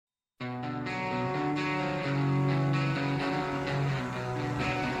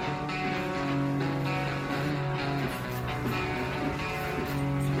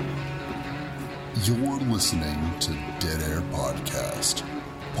You're listening to Dead Air Podcast,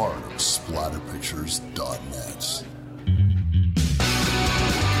 part of SplatterPictures.net.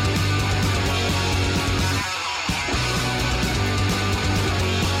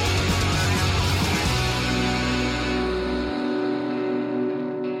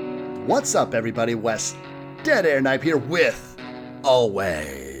 What's up, everybody? Wes Dead Air Knife here with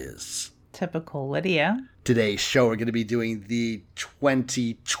always typical Lydia. Today's show, we're going to be doing the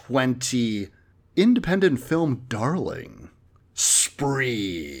 2020 independent film darling,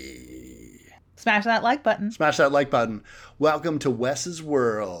 Spree. Smash that like button. Smash that like button. Welcome to Wes's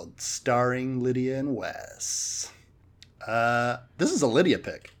World, starring Lydia and Wes. This is a Lydia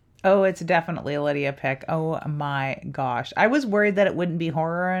pick. Oh, it's definitely a Lydia pick. Oh my gosh. I was worried that it wouldn't be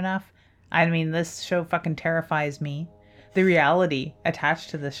horror enough. I mean, this show fucking terrifies me. The reality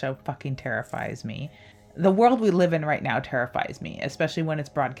attached to this show fucking terrifies me. The world we live in right now terrifies me, especially when it's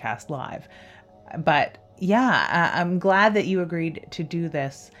broadcast live. But yeah, I'm glad that you agreed to do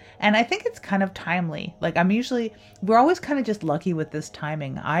this. And I think it's kind of timely. Like, we're always kind of just lucky with this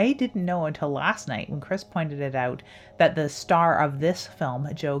timing. I didn't know until last night when Chris pointed it out that the star of this film,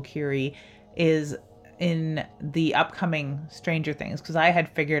 Joe Keery, is in the upcoming Stranger Things, because I had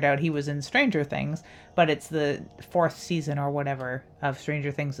figured out he was in Stranger Things, but it's the 4th season or whatever of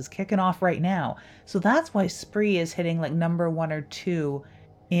Stranger Things is kicking off right now. So that's why Spree is hitting like number 1 or 2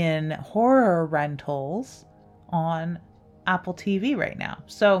 in horror rentals on Apple TV right now.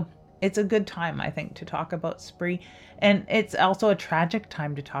 So it's a good time, I think, to talk about Spree. And it's also a tragic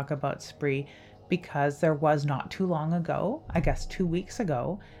time to talk about Spree because there was not too long ago, I guess 2 weeks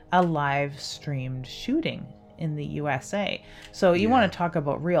ago, a live streamed shooting in the USA. So you want to talk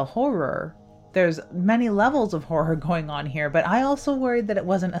about real horror. There's many levels of horror going on here, but I also worried that it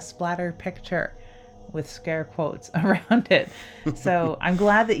wasn't a splatter picture with scare quotes around it. So I'm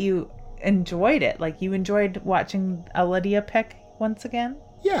glad that you enjoyed it. Like, you enjoyed watching a Lydia pick once again?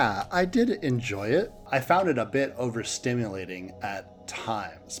 Yeah, I did enjoy it. I found it a bit overstimulating at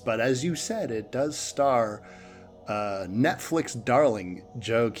times, but as you said, it does star Netflix darling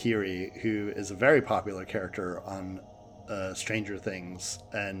Joe Keery, who is a very popular character on Stranger Things,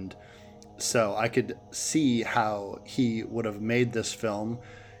 and so I could see how he would have made this film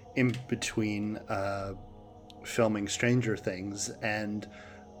in between filming Stranger Things, and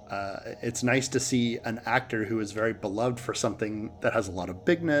it's nice to see an actor who is very beloved for something that has a lot of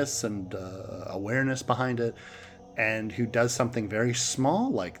bigness and awareness behind it, and who does something very small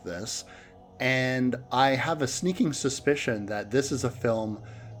like this. And I have a sneaking suspicion that this is a film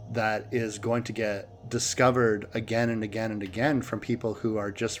that is going to get discovered again and again and again from people who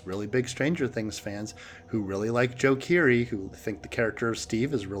are just really big Stranger Things fans, who really like Joe Keery, who think the character of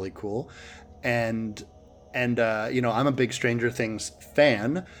Steve is really cool. And I'm a big Stranger Things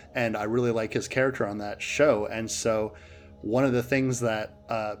fan, and I really like his character on that show. And so one of the things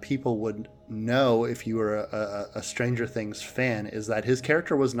that people would know if you were a Stranger Things fan is that his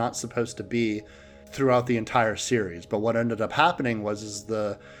character was not supposed to be throughout the entire series. But what ended up happening was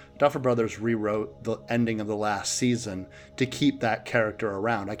the Duffer Brothers rewrote the ending of the last season to keep that character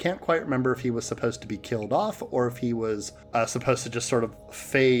around. I can't quite remember if he was supposed to be killed off or if he was supposed to just sort of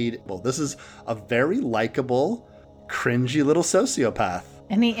fade. Well, this is a very likable, cringy little sociopath.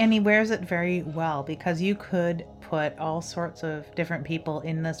 And he wears it very well, because you could put all sorts of different people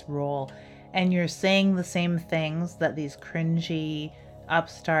in this role, and you're saying the same things that these cringy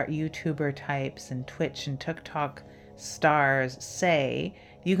upstart YouTuber types and Twitch and TikTok stars say.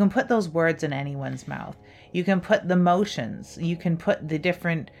 You can put those words in anyone's mouth. You can put the motions. You can put the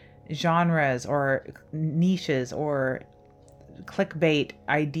different genres or niches or clickbait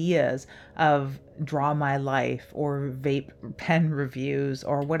ideas of Draw My Life or vape pen reviews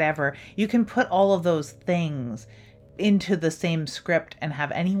or whatever. You can put all of those things into the same script and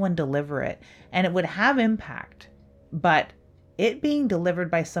have anyone deliver it, and it would have impact. But it being delivered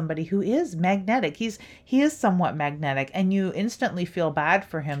by somebody who is magnetic, he is somewhat magnetic, and you instantly feel bad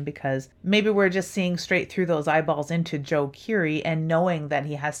for him, because maybe we're just seeing straight through those eyeballs into Joe Keery and knowing that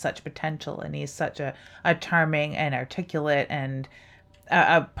he has such potential, and he's such a charming and articulate and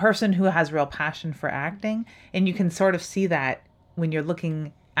a person who has real passion for acting. And you can sort of see that when you're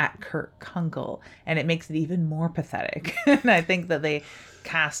looking at Kurt Kunkel, and it makes it even more pathetic. And I think that they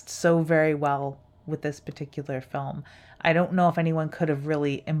cast so very well with this particular film. I don't know if anyone could have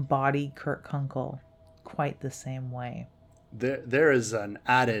really embodied Kurt Kunkel quite the same way. There is an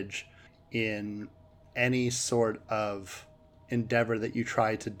adage in any sort of endeavor that you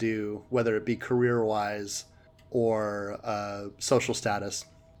try to do, whether it be career-wise or social status: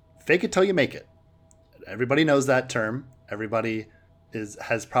 fake it till you make it. Everybody knows that term. Everybody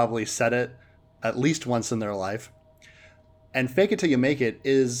has probably said it at least once in their life. And fake it till you make it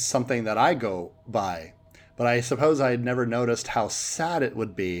is something that I go by. But I suppose I had never noticed how sad it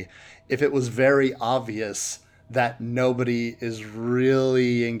would be if it was very obvious that nobody is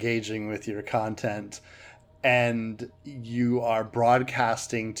really engaging with your content and you are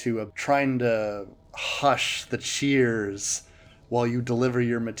broadcasting to trying to hush the cheers while you deliver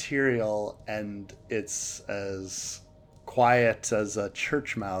your material, and it's as quiet as a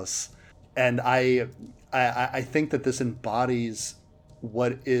church mouse. And I think that this embodies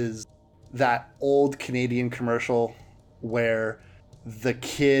what is that old Canadian commercial where the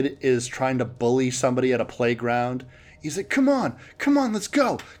kid is trying to bully somebody at a playground. He's like, come on, let's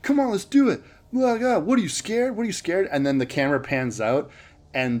go. Come on, let's do it. What are you scared? What are you scared? And then the camera pans out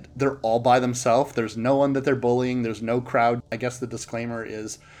and they're all by themselves. There's no one that they're bullying. There's no crowd. I guess the disclaimer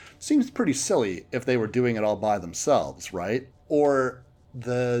is, seems pretty silly if they were doing it all by themselves, right? Or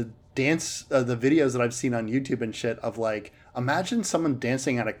the dance, the videos that I've seen on YouTube and shit of like, imagine someone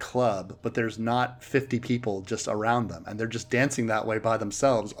dancing at a club, but there's not 50 people just around them, and they're just dancing that way by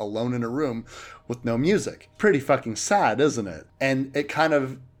themselves, alone in a room with no music. Pretty fucking sad, isn't it? And it kind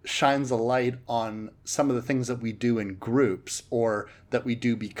of shines a light on some of the things that we do in groups, or that we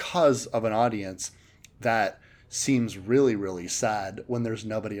do because of an audience, that seems really, really sad when there's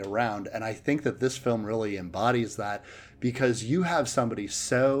nobody around. And I think that this film really embodies that, because you have somebody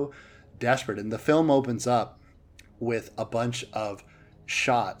so desperate, and the film opens up with a bunch of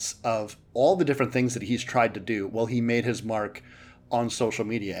shots of all the different things that he's tried to do while he made his mark on social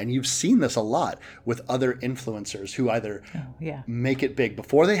media. And you've seen this a lot with other influencers who either make it big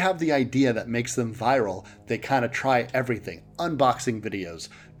before they have the idea that makes them viral. They kind of try everything: unboxing videos,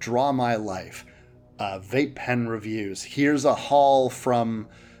 draw my life, vape pen reviews, here's a haul from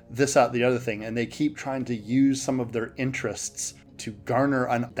this, out, the other thing. And they keep trying to use some of their interests to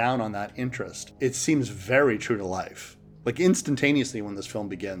garner down on that interest. It seems very true to life. Like instantaneously when this film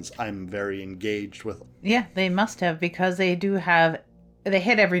begins, I'm very engaged with. Yeah, they must have, because they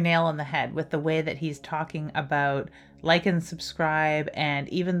hit every nail on the head with the way that he's talking about like and subscribe, and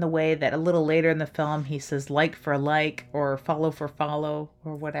even the way that a little later in the film he says like for like or follow for follow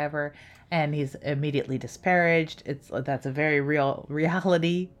or whatever, and he's immediately disparaged. That's a very real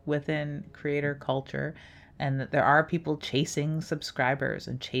reality within creator culture, and that there are people chasing subscribers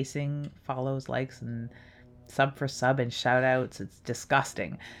and chasing follows, likes, and sub for sub and shout outs. It's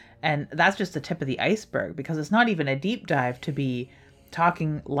disgusting. And that's just the tip of the iceberg, because it's not even a deep dive to be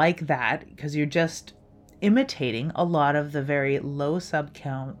talking like that, because you're just imitating a lot of the very low sub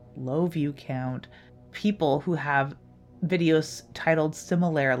count, low view count people who have videos titled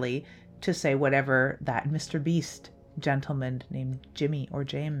similarly to, say, whatever that Mr. Beast gentleman named Jimmy or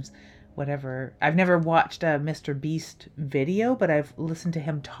James, whatever. I've never watched a Mr. Beast video, but I've listened to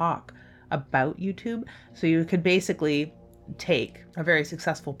him talk about YouTube. So you could basically take a very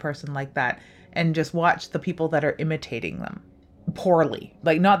successful person like that and just watch the people that are imitating them poorly.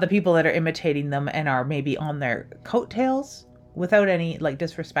 Like, not the people that are imitating them and are maybe on their coattails, without any like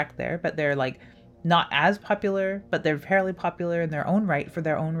disrespect there, but they're like not as popular, but they're fairly popular in their own right for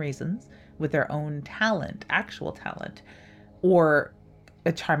their own reasons, with their own talent, actual talent, or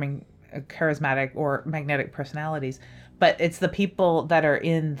a charming, charismatic, or magnetic personalities. But it's the people that are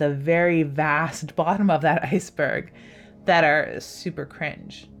in the very vast bottom of that iceberg that are super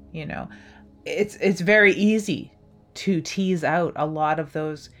cringe, you know. It's very easy to tease out a lot of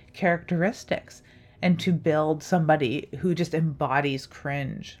those characteristics and to build somebody who just embodies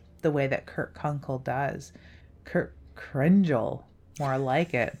cringe the way that Kurt Kunkel does. Kurt Kringle, more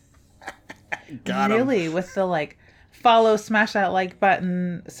like it. Got him. Really, with the like follow, smash that like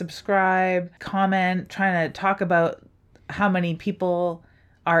button, subscribe, comment, trying to talk about how many people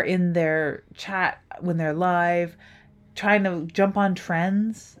are in their chat when they're live, trying to jump on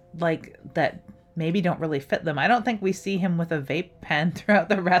trends like that maybe don't really fit them. I don't think we see him with a vape pen throughout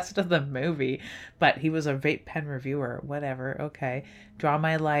the rest of the movie, but he was a vape pen reviewer, whatever. Okay. Draw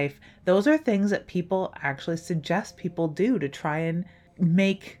my life. Those are things that people actually suggest people do to try and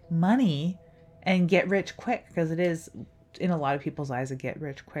make money and get rich quick, because it is, in a lot of people's eyes, a get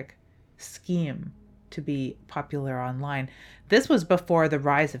rich quick scheme to be popular online. This was before the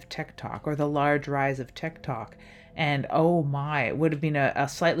rise of TikTok, or the large rise of TikTok. And oh my, it would have been a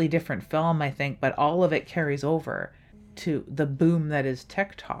slightly different film, I think, but all of it carries over to the boom that is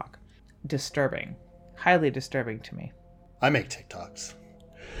TikTok. Disturbing. Highly disturbing to me. I make TikToks.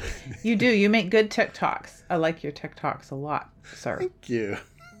 You do. You make good TikToks. I like your TikToks a lot, sir. Thank you.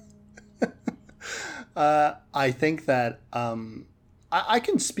 I think that I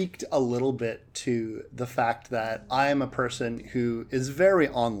can speak a little bit to the fact that I am a person who is very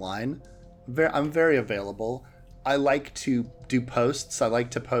online, I'm very available. I like to do posts. I like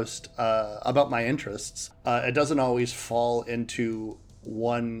to post about my interests. It doesn't always fall into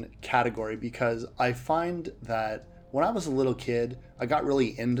one category because I find that when I was a little kid, I got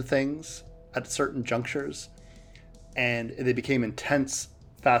really into things at certain junctures, and they became intense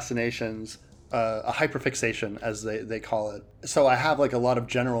fascinations, a hyperfixation as they call it. So I have like a lot of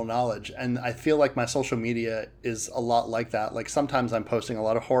general knowledge, and I feel like my social media is a lot like that. Like sometimes I'm posting a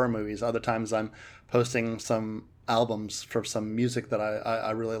lot of horror movies, other times I'm posting some albums for some music that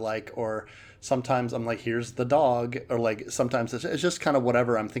I really like, or sometimes I'm like, here's the dog, or like sometimes it's just kind of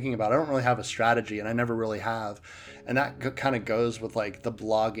whatever I'm thinking about. I don't really have a strategy, and I never really have, and that kind of goes with like the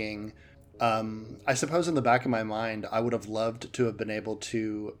blogging. I suppose in the back of my mind, I would have loved to have been able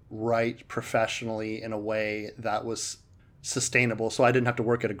to write professionally in a way that was sustainable, so I didn't have to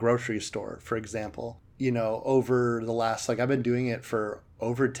work at a grocery store, for example. You know, over the last, like, I've been doing it for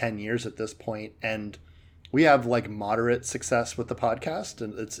over 10 years at this point, and we have like moderate success with the podcast,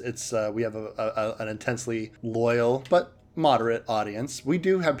 and it's we have an intensely loyal but moderate audience. We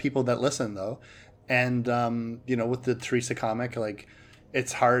do have people that listen though, and you know, with the Teresa comic, like,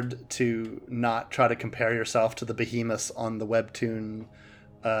 it's hard to not try to compare yourself to the behemoths on the Webtoon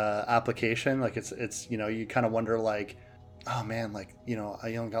application. Like it's you know, you kind of wonder like, oh man, like, you know,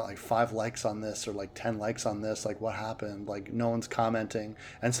 I only got like 5 likes on this or like 10 likes on this. Like, what happened? Like, no one's commenting.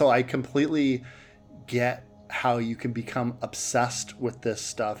 And so I completely get how you can become obsessed with this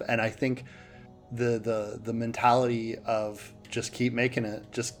stuff. And I think the mentality of just keep making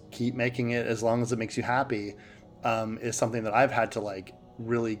it as long as it makes you happy is something that I've had to like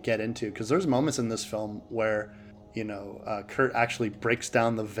really get into, because there's moments in this film where, you know, Kurt actually breaks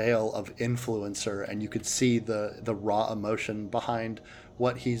down the veil of influencer, and you could see the raw emotion behind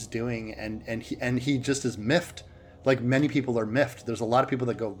what he's doing, and he just is miffed. Like many people are miffed. There's a lot of people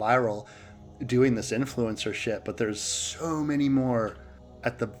that go viral doing this influencer shit, but there's so many more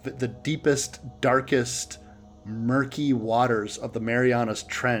at the deepest, darkest, murky waters of the Marianas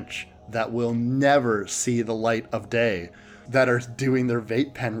Trench that will never see the light of day, that are doing their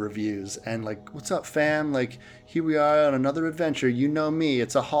vape pen reviews and like, what's up fam, like, here we are on another adventure, you know me,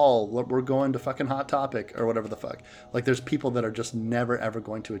 it's a haul, we're going to fucking Hot Topic or whatever the fuck. Like, there's people that are just never ever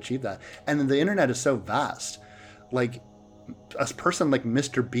going to achieve that. And the internet is so vast. Like, a person like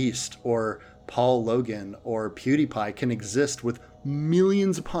Mr. Beast or Paul Logan or PewDiePie can exist with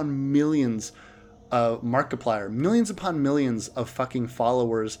millions upon millions of Markiplier, millions upon millions of fucking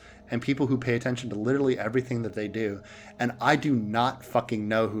followers and people who pay attention to literally everything that they do. And I do not fucking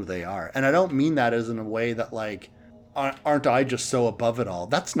know who they are. And I don't mean that as in a way that like, aren't I just so above it all?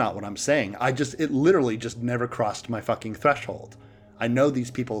 That's not what I'm saying. It literally just never crossed my fucking threshold. I know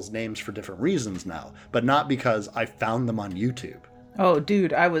these people's names for different reasons now, but not because I found them on YouTube. Oh,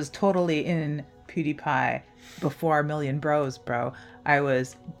 dude, I was totally in PewDiePie before a million bros, bro. I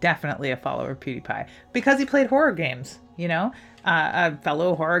was definitely a follower of PewDiePie because he played horror games, you know? A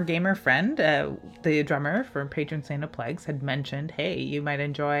fellow horror gamer friend, the drummer for Patron Saint of Plagues, had mentioned, hey, you might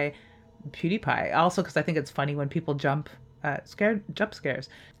enjoy PewDiePie. Also, because I think it's funny when people jump scares,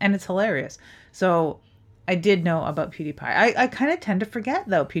 and it's hilarious. So I did know about PewDiePie. I kind of tend to forget,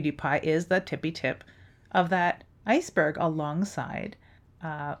 though, PewDiePie is the tippy tip of that iceberg alongside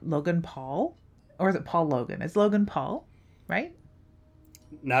Logan Paul. Or is it Paul Logan? It's Logan Paul, right?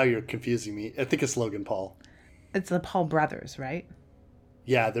 Now you're confusing me. I think it's Logan Paul. It's the Paul brothers, right?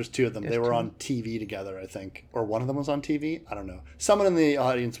 Yeah, there's 2 of them. They were on TV together, I think. Or one of them was on TV? I don't know. Someone in the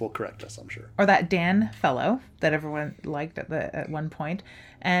audience will correct us, I'm sure. Or that Dan fellow that everyone liked at one point.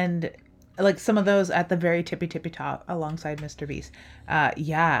 And like some of those at the very tippy top alongside Mr. Beast.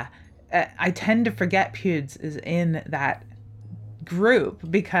 Yeah. I tend to forget Pewds is in that group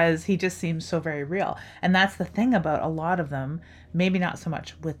because he just seems so very real. And that's the thing about a lot of them, maybe not so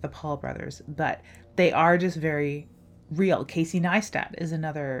much with the Paul brothers, but they are just very real. Casey Neistat is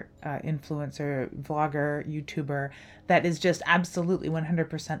another influencer, vlogger, YouTuber that is just absolutely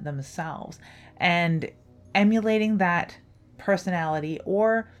 100% themselves. And emulating that personality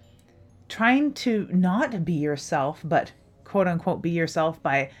or trying to not be yourself, but quote unquote be yourself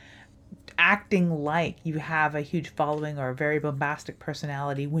by acting like you have a huge following or a very bombastic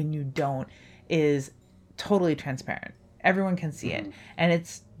personality when you don't is totally transparent. Everyone can see it. And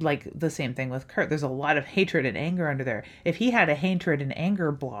it's like the same thing with Kurt. There's a lot of hatred and anger under there. If he had a hatred and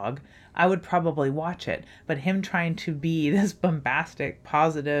anger blog, I would probably watch it. But him trying to be this bombastic,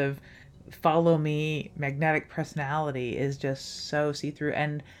 positive, follow me, magnetic personality is just so see-through.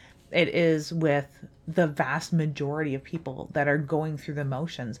 And it is with the vast majority of people that are going through the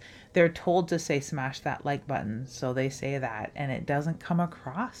motions. They're told to say smash that like button, so they say that, and it doesn't come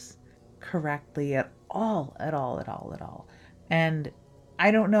across correctly at all. And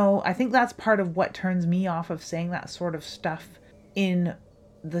I don't know. I think that's part of what turns me off of saying that sort of stuff in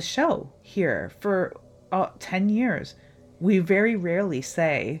the show here. For 10 years, we very rarely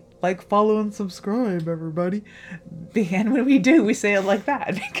say, like, follow and subscribe, everybody. And when we do, we say it like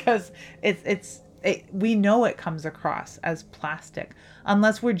that because we know it comes across as plastic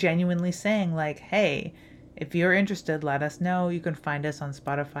unless we're genuinely saying, like, hey, if you're interested, let us know. You can find us on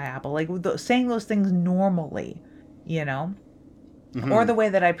Spotify, Apple, like saying those things normally, you know? Mm-hmm. Or the way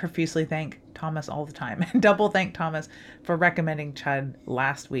that I profusely thank Thomas all the time. Double thank Thomas for recommending Chud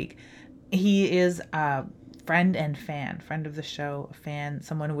last week. He is a friend of the show,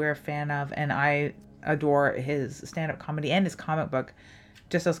 someone we're a fan of, and I adore his stand-up comedy and his comic book.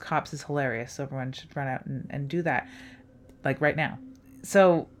 Just Those Cops is hilarious, so everyone should run out and do that, like right now.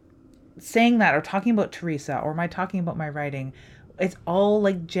 So saying that, or talking about Teresa, or talking about my writing, it's all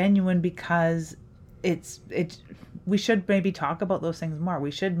like genuine because we should maybe talk about those things more.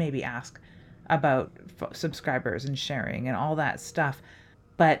 We should maybe ask about subscribers and sharing and all that stuff.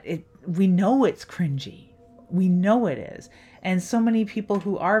 But we know it's cringy. We know it is. And so many people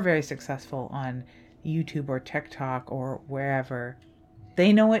who are very successful on YouTube or TikTok or wherever,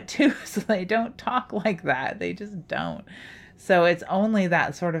 they know it too. So they don't talk like that. They just don't. So it's only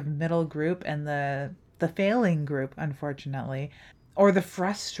that sort of middle group and the failing group, unfortunately, or the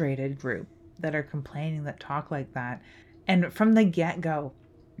frustrated group that are complaining that talk like that. And from the get-go,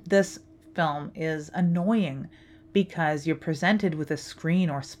 this film is annoying because you're presented with a screen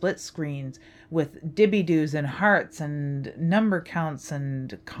or split screens with dibby-doos and hearts and number counts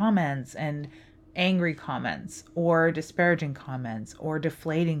and comments and angry comments or disparaging comments or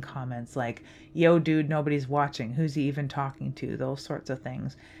deflating comments like, yo dude, nobody's watching, who's he even talking to, those sorts of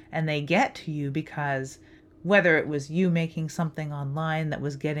things. And they get to you because whether it was you making something online that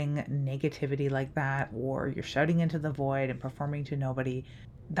was getting negativity like that, or you're shouting into the void and performing to nobody,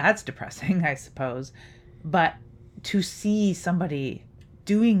 that's depressing, I suppose. But to see somebody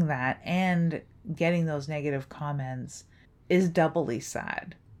doing that and getting those negative comments is doubly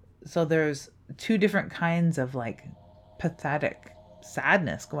sad. So there's two different kinds of like pathetic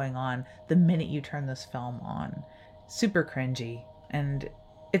sadness going on the minute you turn this film on. Super cringy. And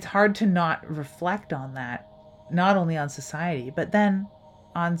it's hard to not reflect on that, not only on society, but then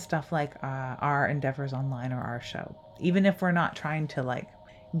on stuff like our endeavors online or our show. Even if we're not trying to like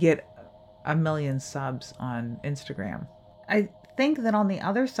get 1 million subs on Instagram. I think that on the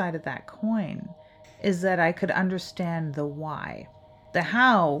other side of that coin is that I could understand the why. The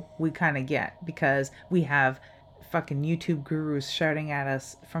how we kind of get because we have fucking YouTube gurus shouting at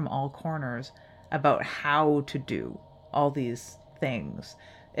us from all corners about how to do all these things.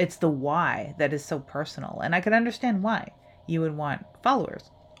 It's the why that is so personal. And I could understand why you would want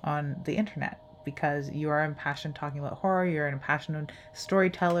followers on the internet because you are impassioned talking about horror. You're an impassioned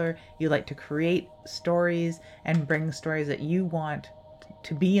storyteller. You like to create stories and bring stories that you want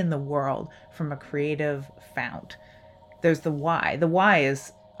to be in the world from a creative fount. There's the why. The why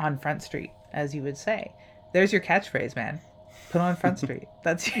is on Front Street, as you would say. There's your catchphrase, man. Put on Front Street.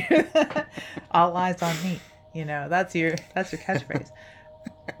 That's your all eyes on me. You know, that's your catchphrase.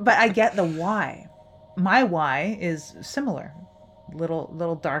 But I get the why. My why is similar.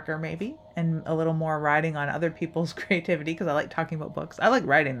 Little darker maybe, and a little more riding on other people's creativity because I like talking about books. I like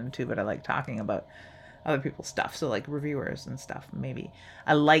writing them too, but I like talking about other people's stuff. So like reviewers and stuff maybe.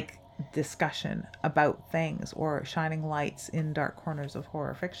 I like discussion about things or shining lights in dark corners of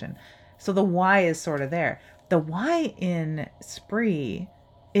horror fiction. So the why is sort of there. The why in Spree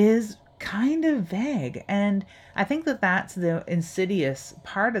is kind of vague, and I think that that's the insidious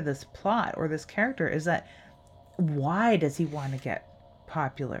part of this plot or this character is that why does he want to get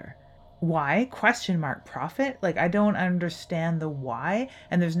popular? Why? Question mark profit? Like, I don't understand the why,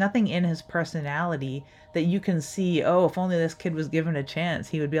 and there's nothing in his personality that you can see, oh, if only this kid was given a chance,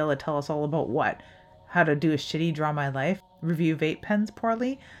 he would be able to tell us all about what? How to do a shitty Draw My Life? Review vape pens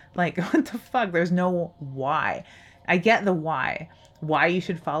poorly? Like, what the fuck? There's no why. I get the why. Why you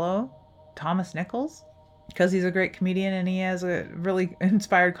should follow Thomas Nichols? Because he's a great comedian and he has a really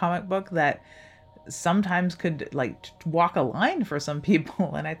inspired comic book that sometimes could like walk a line for some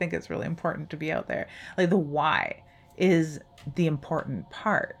people, and I think it's really important to be out there. Like, the why is the important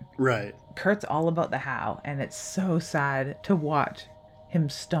part. Right. Kurt's all about the how, and it's so sad to watch him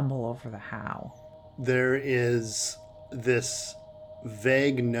stumble over the how. There is this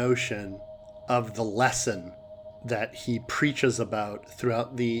vague notion of the lesson that he preaches about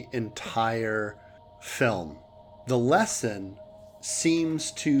throughout the entire film. The lesson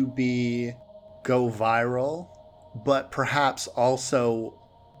seems to be go viral, but perhaps also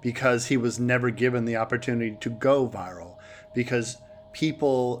because he was never given the opportunity to go viral, because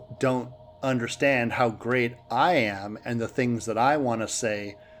people don't understand how great I am and the things that I want to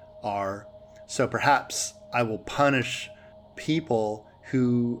say are. So perhaps I will punish people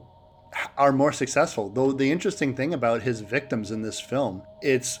who are more successful. Though the interesting thing about his victims in this film,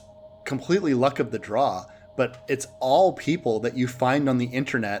 it's completely luck of the draw, but it's all people that you find on the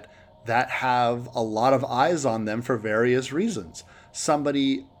internet that have a lot of eyes on them for various reasons.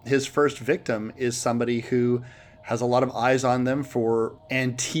 His first victim is somebody who has a lot of eyes on them for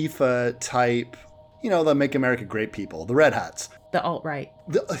Antifa type, the Make America Great people, the Red Hats. The alt-right.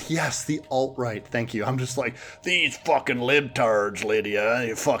 Yes, the alt-right. Thank you. I'm just like, these fucking libtards, Lydia,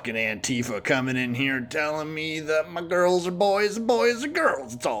 you fucking Antifa coming in here telling me that my girls are boys and boys are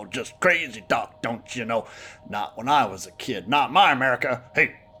girls. It's all just crazy talk, don't you know? Not when I was a kid. Not my America.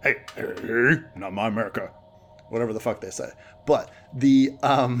 Hey, not my America. Whatever the fuck they say. But the...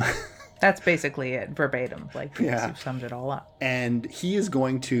 That's basically it, verbatim. Like, you've summed it all up. And he is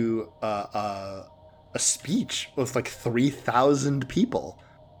going to a speech with like 3,000 people.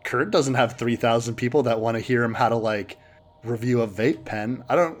 Kurt doesn't have 3,000 people that want to hear him how to review a vape pen.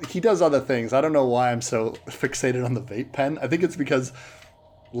 He does other things. I don't know why I'm so fixated on the vape pen. I think it's because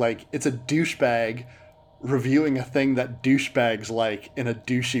it's a douchebag reviewing a thing that douchebags like in a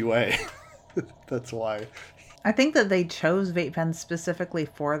douchey way. That's why. I think that they chose vape pens specifically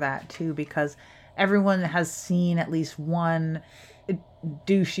for that too, because everyone has seen at least one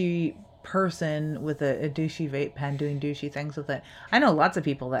douchey person with a douchey vape pen doing douchey things with it. I know lots of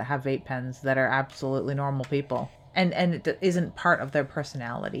people that have vape pens that are absolutely normal people, and it isn't part of their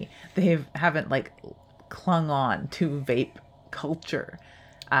personality. They haven't clung on to vape culture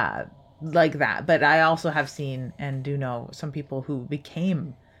like that. But I also have seen and do know some people who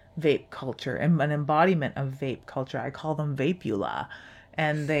became vape culture and an embodiment of vape culture. I call them vapula,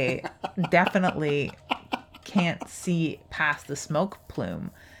 and they definitely can't see past the smoke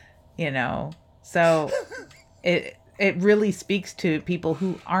plume, so it really speaks to people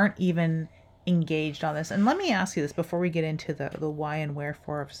who aren't even engaged on this. And let me ask you this before we get into the why and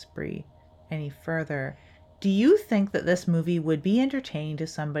wherefore of Spree any further. Do you think that this movie would be entertaining to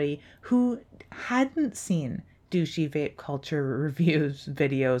somebody who hadn't seen douchey vape culture reviews,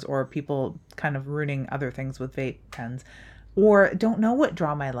 videos, or people kind of ruining other things with vape pens, or don't know what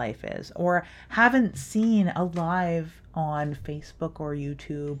Draw My Life is, or haven't seen a live on Facebook or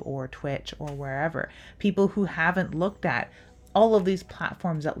YouTube or Twitch or wherever? People who haven't looked at all of these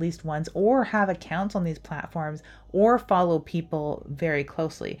platforms at least once, or have accounts on these platforms, or follow people very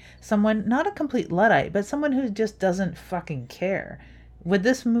closely. Someone, not a complete Luddite, but someone who just doesn't fucking care. Would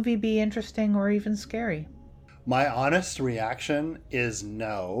this movie be interesting or even scary? My honest reaction is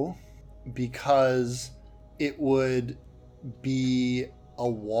no, because it would be a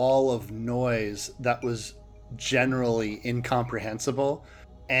wall of noise that was generally incomprehensible,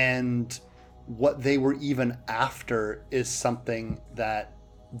 and what they were even after is something that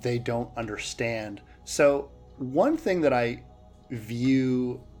they don't understand. So one thing that I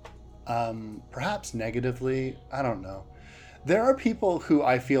view perhaps negatively, I don't know, there are people who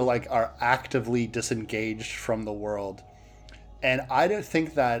I feel like are actively disengaged from the world, and I don't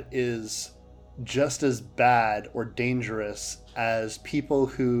think that is just as bad or dangerous as people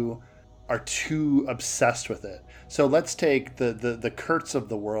who are too obsessed with it. So let's take the Kurts of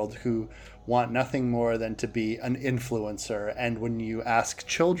the world who want nothing more than to be an influencer, and when you ask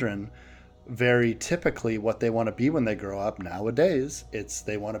children very typically what they want to be when they grow up nowadays, it's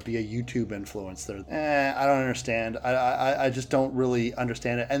they want to be a YouTube influencer. I don't understand. I just don't really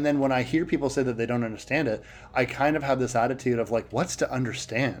understand it. And then when I hear people say that they don't understand it, I kind of have this attitude of what's to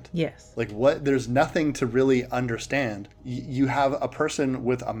understand? Yes. There's nothing to really understand. You have a person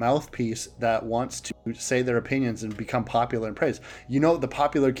with a mouthpiece that wants to say their opinions and become popular and praised. You know what the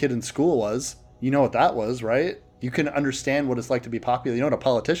popular kid in school was? You know what that was, right? You can understand what it's like to be popular. You know what a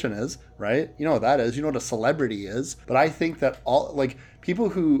politician is, right? You know what that is. You know what a celebrity is. But I think that all people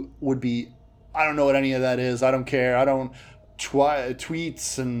who would be, I don't know what any of that is. I don't care. I don't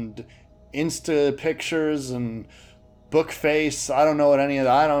tweets and Insta pictures and book face. I don't know what any of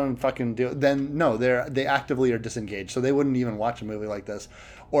that. I don't fucking do. Then no, they actively are disengaged. So they wouldn't even watch a movie like this.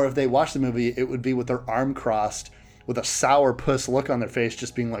 Or if they watch the movie, it would be with their arm crossed, with a sour puss look on their face,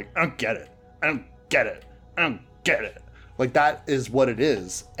 just being like, I don't get it. I don't get it. I don't get it. That is what it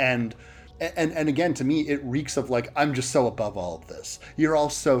is. And again, to me, it reeks of I'm just so above all of this. You're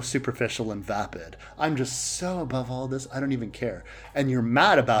all so superficial and vapid. I'm just so above all this, I don't even care. And you're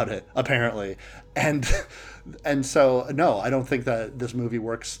mad about it, apparently. And so, no, I don't think that this movie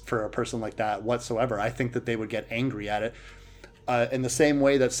works for a person like that whatsoever. I think that they would get angry at it. In the same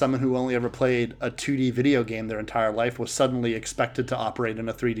way that someone who only ever played a 2D video game their entire life was suddenly expected to operate in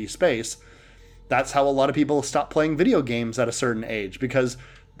a 3D space, that's how a lot of people stop playing video games at a certain age, because,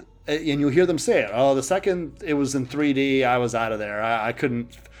 and you'll hear them say it, oh, the second it was in 3D, I was out of there. I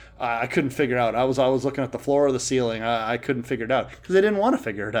couldn't figure out. I was always looking at the floor or the ceiling. I couldn't figure it out because they didn't want to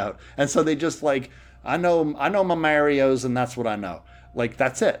figure it out. And so they just like, I know my Marios and that's what I know. Like,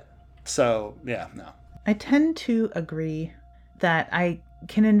 that's it. So yeah, no. I tend to agree that I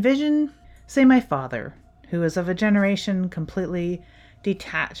can envision, say, my father, who is of a generation completely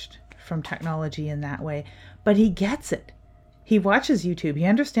detached from technology in that way, but he gets it. He watches YouTube. He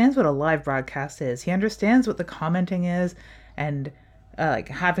understands what a live broadcast is. He understands what the commenting is, and like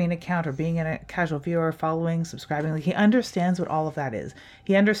having an account or being a casual viewer, following, subscribing. Like, he understands what all of that is.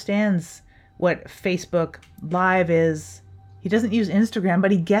 He understands what Facebook Live is. He doesn't use Instagram,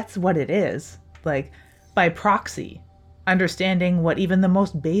 but he gets what it is, like by proxy, understanding what even the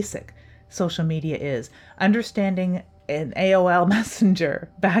most basic social media is, understanding an AOL Messenger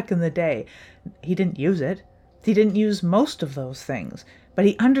back in the day. He didn't use it. He didn't use most of those things, but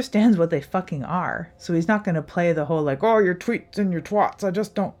he understands what they fucking are. So he's not going to play the whole like, oh, your tweets and your twats, I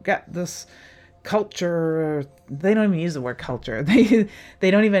just don't get this culture. They don't even use the word culture. They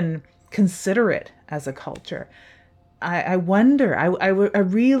don't even consider it as a culture. I wonder, I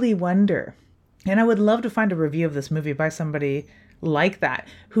really wonder, and I would love to find a review of this movie by somebody like that,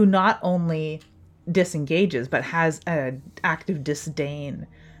 who not only disengages, but has an active disdain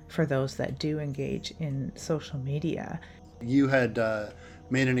for those that do engage in social media. You had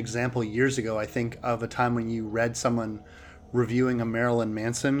made an example years ago, I think, of a time when you read someone reviewing a Marilyn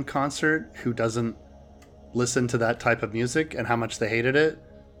Manson concert who doesn't listen to that type of music and how much they hated it.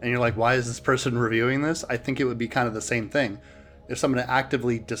 And you're like, why is this person reviewing this? I think it would be kind of the same thing. If someone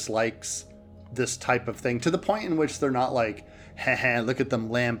actively dislikes this type of thing to the point in which they're not like, haha, look at them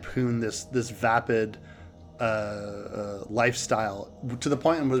lampoon this vapid lifestyle, to the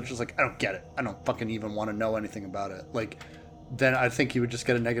point in which it's just like, I don't get it. I don't fucking even want to know anything about it. Like, then I think you would just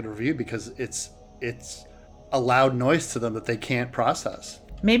get a negative review because it's a loud noise to them that they can't process.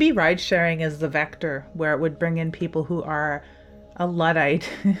 Maybe ride sharing is the vector where it would bring in people who are a Luddite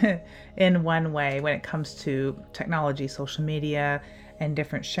in one way when it comes to technology, social media, and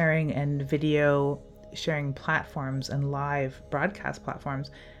different sharing and video sharing platforms and live broadcast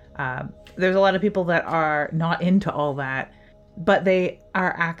platforms. There's a lot of people that are not into all that, but they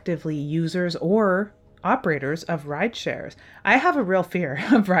are actively users or operators of ride shares. I have a real fear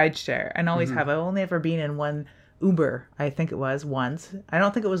of ride share and always have. I've only ever been in one Uber, I think it was, once. I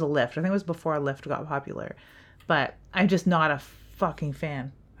don't think it was a Lyft. I think it was before Lyft got popular. But I'm just not a fucking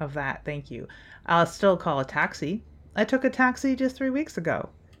fan of that. Thank you. I'll still call a taxi. I took a taxi just 3 weeks ago.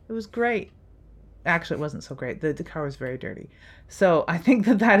 It was great. Actually, it wasn't so great. The car was very dirty. So I think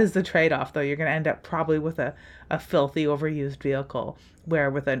that is the trade-off, though. You're going to end up probably with a filthy, overused vehicle, where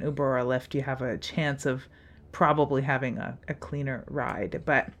with an Uber or a Lyft, you have a chance of probably having a cleaner ride.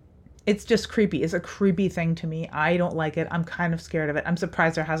 But it's just creepy. It's a creepy thing to me. I don't like it. I'm kind of scared of it. I'm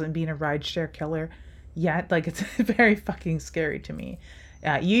surprised there hasn't been a rideshare killer yet. Like, it's very fucking scary to me.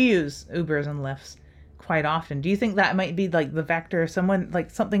 You use Ubers and Lyfts quite often. Do you think that might be like the vector,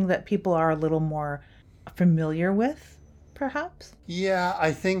 something that people are a little more familiar with, perhaps? Yeah,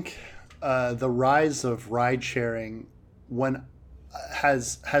 I think the rise of ride sharing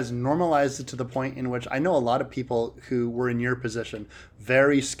has normalized it to the point in which I know a lot of people who were in your position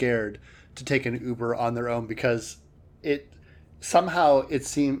very scared to take an Uber on their own because it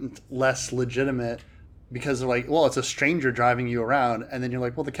seemed less legitimate, because they're like, well, it's a stranger driving you around. And then you're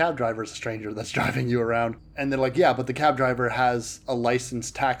like, well, the cab driver is a stranger that's driving you around. And they're like, yeah, but the cab driver has a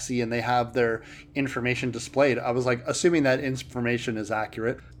licensed taxi and they have their information displayed. I was like, assuming that information is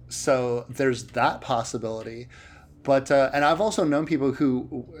accurate. So there's that possibility. But, and I've also known people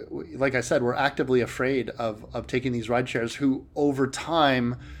who, like I said, were actively afraid of taking these ride shares, who over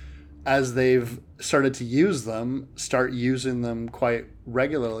time, as they've started to use them, start using them quite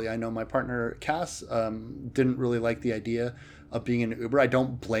regularly. I know my partner, Cass, didn't really like the idea of being in Uber. I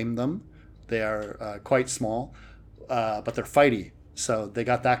don't blame them. They are quite small, but they're fighty. So they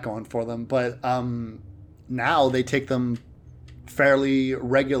got that going for them. But now they take them fairly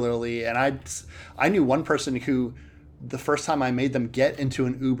regularly. And I knew one person who, the first time I made them get into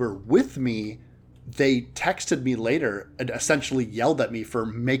an Uber with me, they texted me later and essentially yelled at me for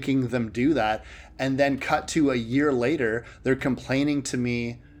making them do that. And then cut to a year later, they're complaining to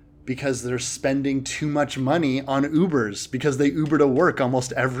me because they're spending too much money on Ubers because they Uber to work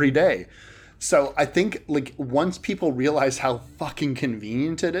almost every day. So I think like once people realize how fucking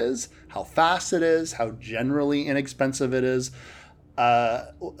convenient it is, how fast it is, how generally inexpensive it is,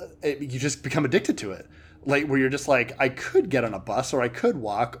 you just become addicted to it. Like where you're just like, I could get on a bus or I could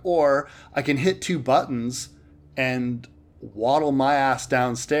walk, or I can hit 2 buttons and waddle my ass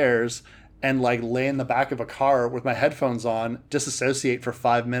downstairs and like lay in the back of a car with my headphones on, disassociate for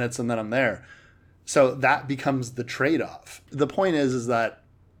 5 minutes, and then I'm there. So that becomes the trade-off. The point is that,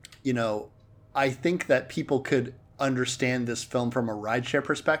 you know, I think that people could understand this film from a rideshare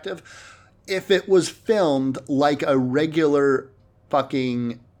perspective if it was filmed like a regular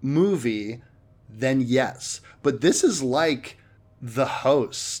fucking movie, then yes. But this is like The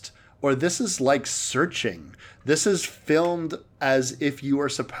Host, or this is like Searching. This is filmed as if you are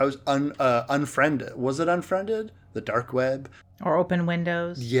supposed Unfriended. Was it Unfriended? The dark web? Or Open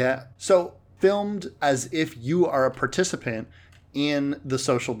Windows. Yeah. So filmed as if you are a participant in the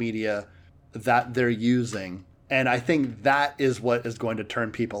social media that they're using. And I think that is what is going to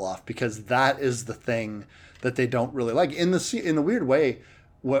turn people off, because that is the thing that they don't really like. In the weird way,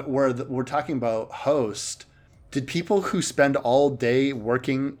 we're talking about Host. Did people who spend all day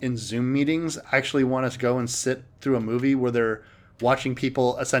working in Zoom meetings actually want us to go and sit through a movie where they're watching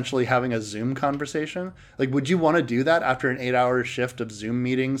people essentially having a Zoom conversation? Like, would you want to do that after an 8-hour shift of Zoom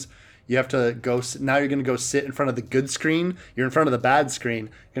meetings? You have to go, now you're going to go sit in front of the good screen. You're in front of the bad screen.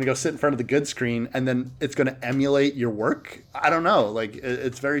 You're going to go sit in front of the good screen, and then it's going to emulate your work. I don't know. Like,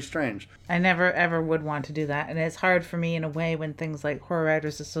 it's very strange. I never, ever would want to do that. And it's hard for me in a way when things like Horror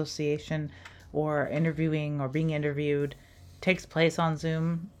Writers Association or interviewing or being interviewed takes place on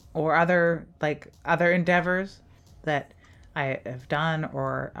Zoom, or other endeavors that I have done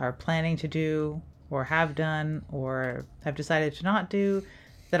or are planning to do or have done or have decided to not do,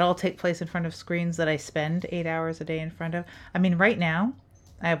 that all take place in front of screens that I spend 8 hours a day in front of. I mean, right now,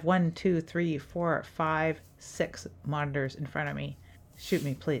 I have 1, 2, 3, 4, 5, 6 monitors in front of me. Shoot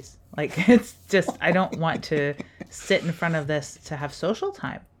me, please. Like, it's just, I don't want to sit in front of this to have social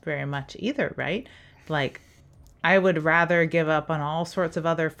time very much either, right? Like, I would rather give up on all sorts of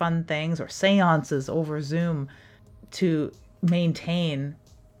other fun things or seances over Zoom to maintain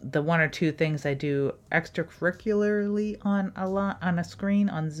the 1 or 2 things I do extracurricularly on a screen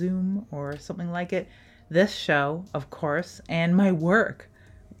on Zoom or something like it. This show, of course, and my work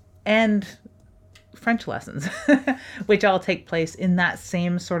and French lessons, which all take place in that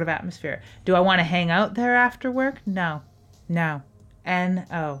same sort of atmosphere. Do I want to hang out there after work? No. No,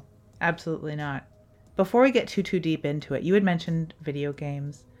 absolutely not. Before we get too deep into it, you had mentioned video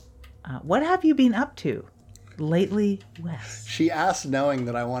games. What have you been up to lately, Wes? She asked knowing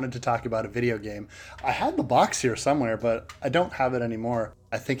that I wanted to talk about a video game. I had the box here somewhere, but I don't have it anymore.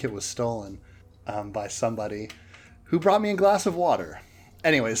 I think it was stolen by somebody who brought me a glass of water.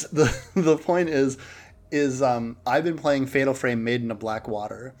 Anyways, the point is I've been playing Fatal Frame Made in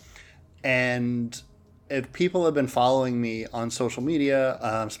Blackwater, and if people have been following me on social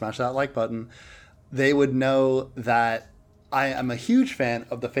media, smash that like button, they would know that I am a huge fan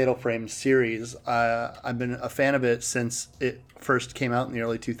of the Fatal Frame series. I've been a fan of it since it first came out in the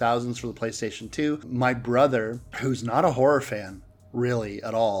early 2000s for the PlayStation 2. My brother, who's not a horror fan really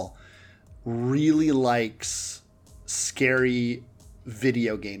at all, really likes scary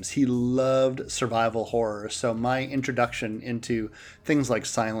video games. He loved survival horror. So my introduction into things like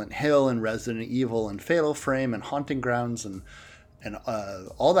Silent Hill and Resident Evil and Fatal Frame and Haunting Grounds and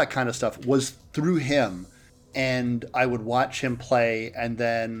all that kind of stuff was through him. And I would watch him play, and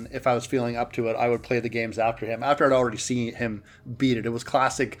then if I was feeling up to it, I would play the games after him. After I'd already seen him beat it. It was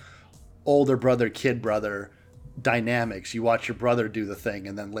classic older brother, kid brother dynamics. You watch your brother do the thing,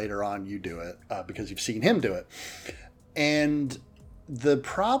 and then later on you do it because you've seen him do it. And the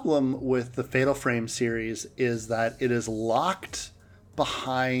problem with the Fatal Frame series is that it is locked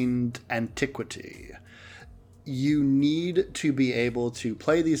behind antiquity. You need to be able to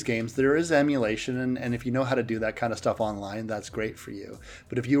play these games. There is emulation, and if you know how to do that kind of stuff online, that's great for you.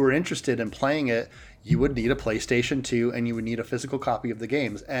 But if you were interested in playing it, you would need a PlayStation 2, and you would need a physical copy of the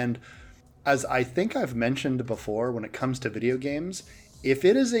games. And as I think I've mentioned before, when it comes to video games, if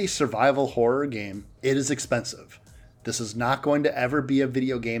it is a survival horror game, it is expensive. This is not going to ever be a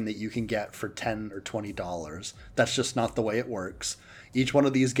video game that you can get for $10 or $20. That's just not the way it works. Each one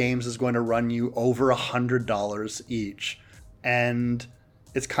of these games is going to run you over $100 each. And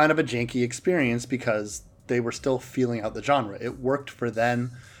it's kind of a janky experience because they were still feeling out the genre. It worked for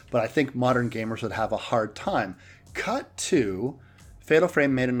then, but I think modern gamers would have a hard time. Cut to Fatal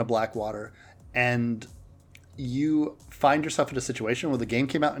Frame Made in Blackwater, and you find yourself in a situation where the game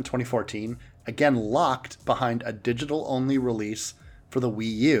came out in 2014, again locked behind a digital-only release for the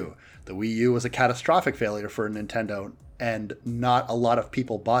Wii U. The Wii U was a catastrophic failure for Nintendo, and not a lot of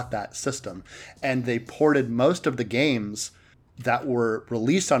people bought that system. And they ported most of the games that were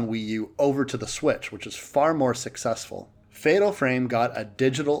released on Wii U over to the Switch, which is far more successful. Fatal Frame got a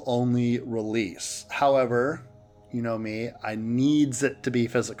digital-only release. However, you know me, I needs it to be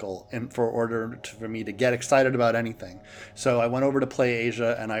physical for me to get excited about anything. So I went over to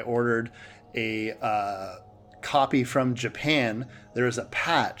PlayAsia and I ordered a copy from Japan. There is a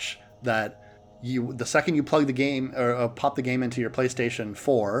patch that the second you plug the game or pop the game into your PlayStation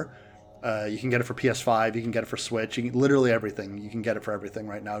 4, you can get it for PS5, you can get it for Switch, literally everything. You can get it for everything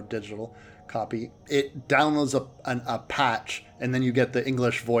right now, digital copy. It downloads a patch, and then you get the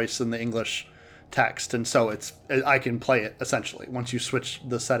English voice and the English text, and so I can play it essentially once you switch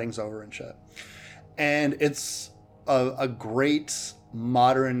the settings over and shit. And it's a great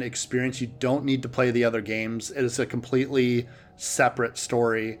modern experience. You don't need to play the other games. It is a completely separate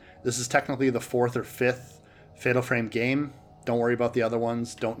story. This is technically the 4th or 5th Fatal Frame game. Don't worry about the other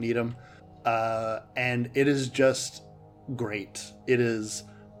ones. Don't need them. And it is just great. It is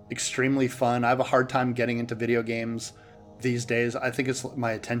extremely fun. I have a hard time getting into video games these days. I think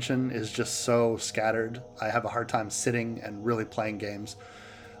my attention is just so scattered. I have a hard time sitting and really playing games.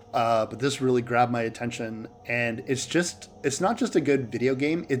 But this really grabbed my attention, and it's not just a good video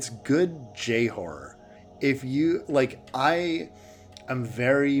game, it's good J-horror. If you, I am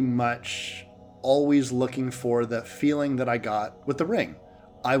very much always looking for the feeling that I got with The Ring.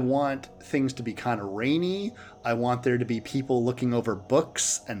 I want things to be kind of rainy. I want there to be people looking over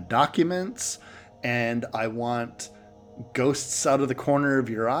books and documents, and I want ghosts out of the corner of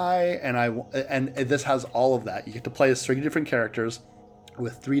your eye, and this has all of that. You get to play as 3 different characters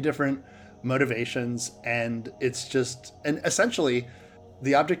with 3 different motivations, and essentially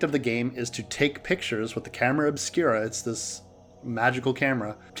the object of the game is to take pictures with the camera obscura. It's this magical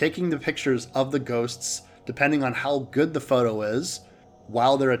camera taking the pictures of the ghosts. Depending on how good the photo is,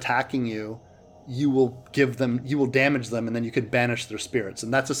 while they're attacking you, you will damage them, and then you can banish their spirits.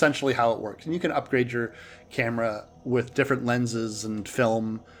 And that's essentially how it works. And you can upgrade your camera with different lenses and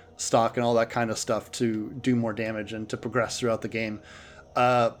film stock and all that kind of stuff to do more damage and to progress throughout the game.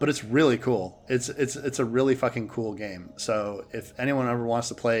 But it's really cool. It's a really fucking cool game. So if anyone ever wants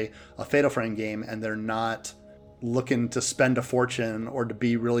to play a Fatal Frame game and they're not looking to spend a fortune or to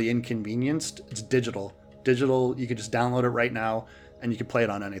be really inconvenienced, it's digital. You can just download it right now and you can play it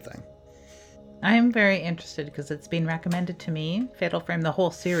on anything. I'm very interested because it's been recommended to me, Fatal Frame, the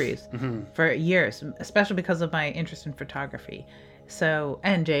whole series, for years, especially because of my interest in photography. So,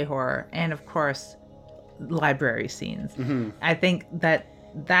 and J-horror, and of course, library scenes. I think that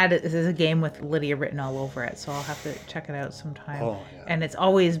is a game with Lydia written all over it, so I'll have to check it out sometime. Oh, yeah. And it's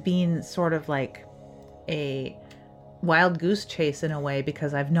always been sort of like a wild goose chase in a way,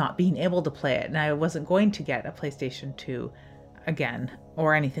 because I've not been able to play it, and I wasn't going to get a PlayStation 2 again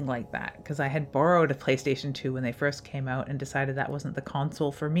or anything like that, because I had borrowed a PlayStation 2 when they first came out and decided that wasn't the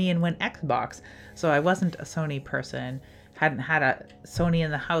console for me and went Xbox. So I wasn't a Sony person, hadn't had a Sony in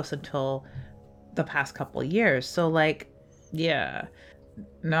the house until the past couple of years. So there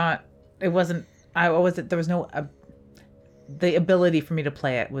was no the ability for me to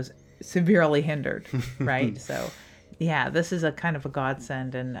play it was severely hindered, right? So yeah, this is a kind of a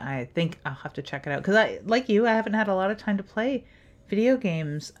godsend, and I think I'll have to check it out, because I haven't had a lot of time to play video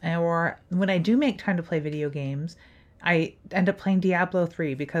games, or when I do make time to play video games, I end up playing Diablo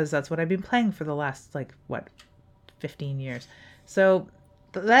 3, because that's what I've been playing for the last 15 years. So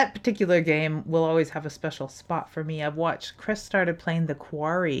that particular game will always have a special spot for me. I've watched Chris started playing The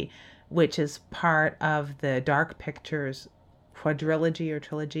Quarry, which is part of the Dark Pictures quadrilogy or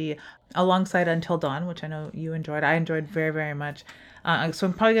trilogy, alongside Until Dawn, which I know you enjoyed. I enjoyed very, very much. So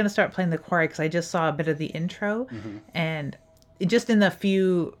I'm probably going to start playing The Quarry, because I just saw a bit of the intro, and just in the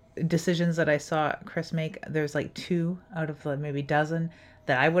few decisions that I saw Chris make, there's 2 out of maybe dozen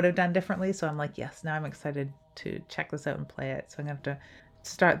that I would have done differently. So I'm like, yes, now I'm excited to check this out and play it. So I'm going to have to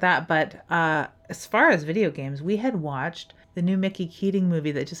start that. But as far as video games, we had watched the new Mickey Keating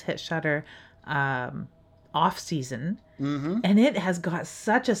movie that just hit Shudder off season, and it has got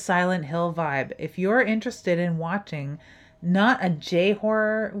such a Silent Hill vibe. If you're interested in watching not a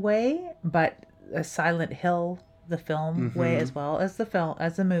J-horror way, but a Silent Hill the film way, as well as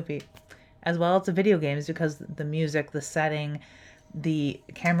the movie, as well as the video games, because the music, the setting, the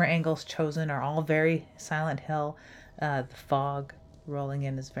camera angles chosen are all very Silent Hill. The fog rolling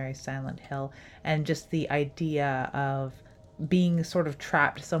in is very Silent Hill, and just the idea of being sort of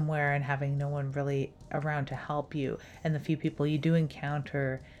trapped somewhere and having no one really around to help you, and the few people you do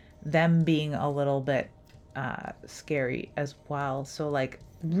encounter, them being a little bit scary as well. So like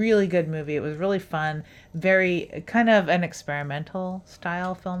really good movie. It was really fun, very kind of an experimental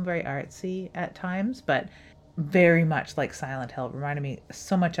style film, very artsy at times, but very much like Silent Hill. It reminded me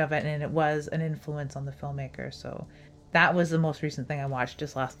so much of it, and it was an influence on the filmmaker. So that was the most recent thing I watched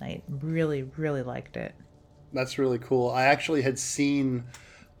just last night. Really, really liked it. That's really cool. I actually had seen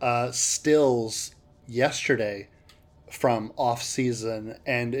stills yesterday from off season,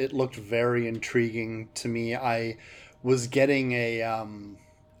 and it looked very intriguing to me. I was getting a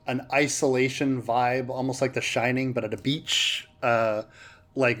an isolation vibe, almost like The Shining, but at a beach.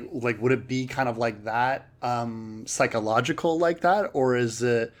 Like would it be kind of like that, psychological like that, or is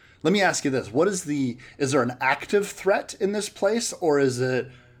it? Let me ask you this: is there an active threat in this place, or is it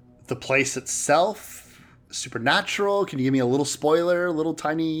the place itself supernatural? Can you give me a little spoiler, a little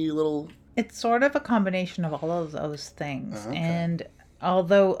tiny little? It's sort of a combination of all of those things. Okay. And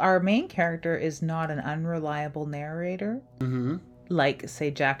although our main character is not an unreliable narrator, like, say,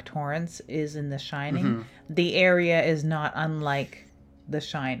 Jack Torrance is in The Shining, the area is not unlike The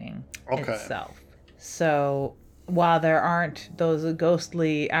Shining itself. So while there aren't those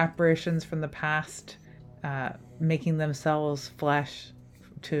ghostly apparitions from the past making themselves flesh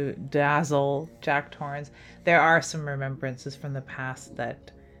to dazzle Jack Torrance, there are some remembrances from the past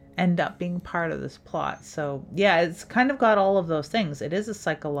that end up being part of this plot. So yeah, it's kind of got all of those things. It is a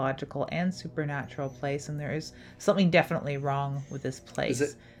psychological and supernatural place, and there is something definitely wrong with this place.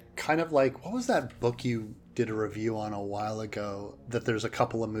 Is it kind of like, what was that book you did a review on a while ago that there's a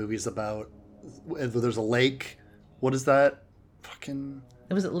couple of movies about? There's a lake. What is that? Fucking...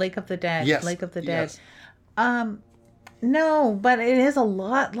 Was it Lake of the Dead? Yes. Lake of the Dead. Yes. No, but it is a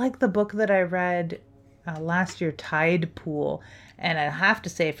lot like the book that I read last year, Tide Pool. And I have to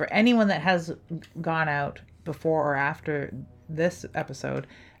say, for anyone that has gone out before or after this episode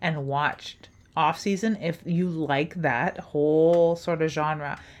and watched Off Season, if you like that whole sort of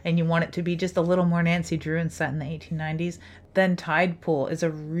genre and you want it to be just a little more Nancy Drew and set in the 1890s, then Tide Pool is a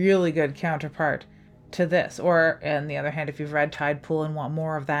really good counterpart to this. Or, on the other hand, if you've read Tide Pool and want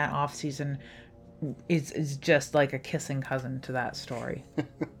more of that, Off Season is just like a kissing cousin to that story.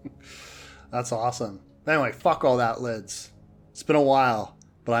 That's awesome. Anyway, fuck all that, Lids. It's been a while,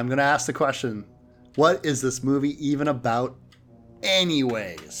 but I'm going to ask the question, what is this movie even about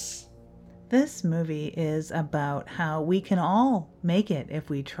anyways? This movie is about how we can all make it if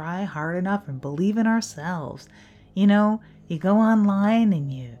we try hard enough and believe in ourselves. You know, you go online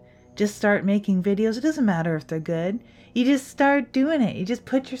and you just start making videos. It doesn't matter if they're good. You just start doing it. You just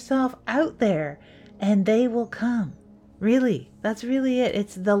put yourself out there and they will come. Really, that's really it.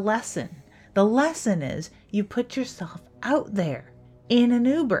 It's the lesson. The lesson is you put yourself out there in an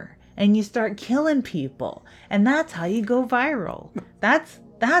Uber and you start killing people, and that's how you go viral. That's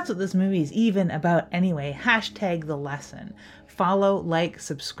what this movie is even about anyway. Hashtag the lesson. Follow, like,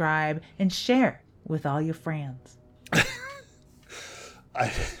 subscribe, and share with all your friends. I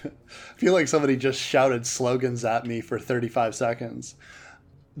feel like somebody just shouted slogans at me for 35 seconds.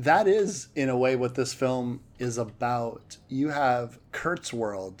 That is, in a way, what this film is about. You have Kurt's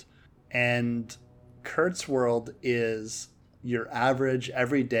World, and Kurt's World is your average,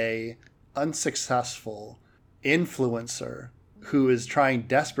 everyday, unsuccessful influencer who is trying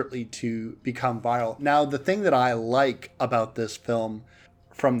desperately to become viral. Now, the thing that I like about this film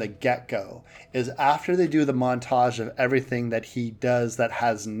from the get-go is after they do the montage of everything that he does that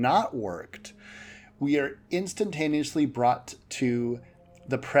has not worked, we are instantaneously brought to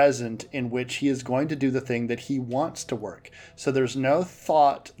the present in which he is going to do the thing that he wants to work. So there's no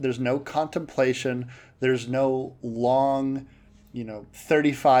thought, there's no contemplation, there's no long,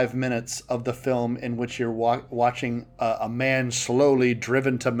 35 minutes of the film in which you're watching a man slowly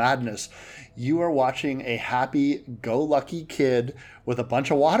driven to madness. You are watching a happy-go-lucky kid with a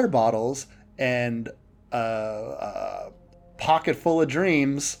bunch of water bottles and a pocket full of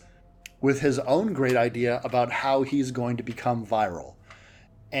dreams with his own great idea about how he's going to become viral.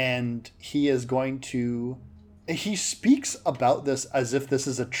 And he speaks about this as if this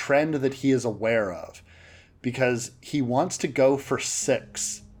is a trend that he is aware of, because he wants to go for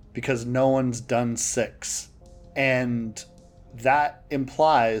 6 because no one's done 6. And that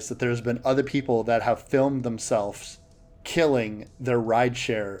implies that there's been other people that have filmed themselves killing their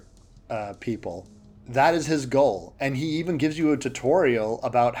rideshare people. That is his goal. And he even gives you a tutorial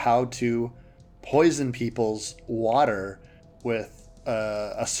about how to poison people's water with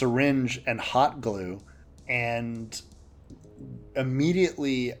a syringe and hot glue. And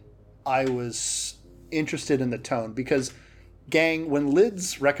immediately I was interested in the tone, because, gang, when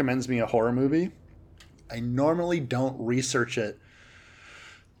Lids recommends me a horror movie, I normally don't research it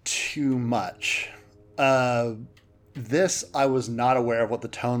too much. This, I was not aware of what the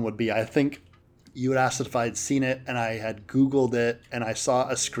tone would be. I think you had asked if I had seen it, and I had Googled it, and I saw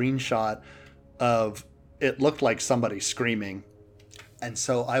a screenshot of it looked like somebody screaming. And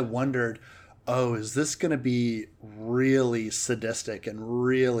so I wondered, oh, is this going to be really sadistic and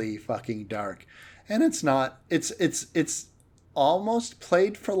really fucking dark? And it's not. It's almost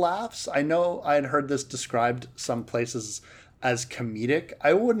played for laughs. I know I had heard this described some places as comedic.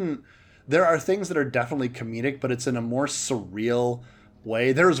 I wouldn't. There are things that are definitely comedic, but it's in a more surreal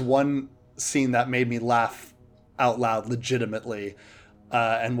way. There's one scene that made me laugh out loud legitimately,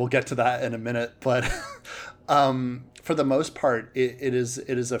 and we'll get to that in a minute. But for the most part, it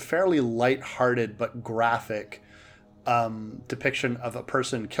is a fairly lighthearted but graphic depiction of a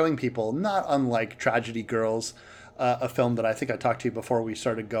person killing people, not unlike Tragedy Girls, a film that I think I talked to you before we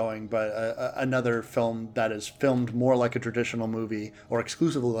started going, but another film that is filmed more like a traditional movie, or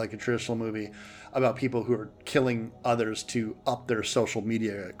exclusively like a traditional movie, about people who are killing others to up their social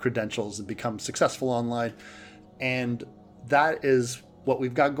media credentials and become successful online. And that is what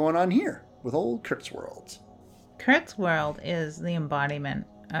we've got going on here with old Kurt's World. Kurt's World is the embodiment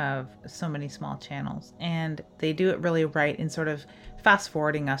of so many small channels, and they do it really right in sort of fast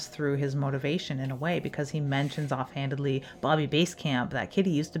forwarding us through his motivation in a way, because he mentions offhandedly Bobby Basecamp, that kid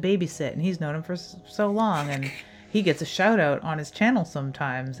he used to babysit, and he's known him for so long, and he gets a shout out on his channel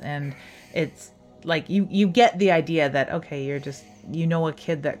sometimes. And it's like you get the idea that, okay, you're just, you know, a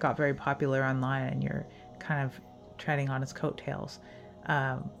kid that got very popular online and you're kind of treading on his coattails.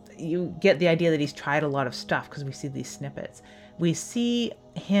 You get the idea that he's tried a lot of stuff because we see these snippets. We see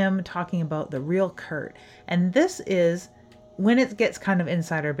him talking about the real Kurt. And this is when it gets kind of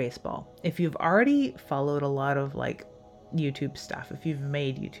insider baseball. If you've already followed a lot of like YouTube stuff, if you've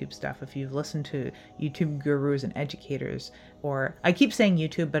made YouTube stuff, if you've listened to YouTube gurus and educators, or I keep saying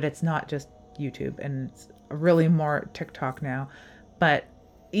YouTube, but it's not just YouTube, and it's really more TikTok now. But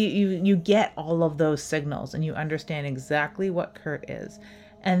you get all of those signals and you understand exactly what Kurt is.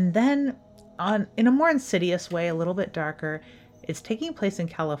 And then in a more insidious way, a little bit darker, it's taking place in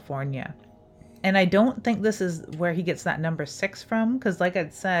California. And I don't think this is where he gets that number 6 from, because like I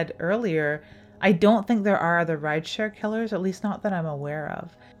said earlier, I don't think there are other rideshare killers, at least not that I'm aware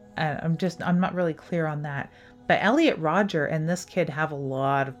of. And I'm not really clear on that. But Elliot Rodger and this kid have a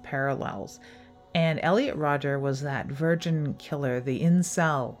lot of parallels. And Elliot Rodger was that virgin killer, the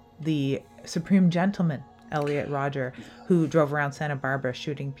incel, the supreme gentleman, Elliot Rodger, who drove around Santa Barbara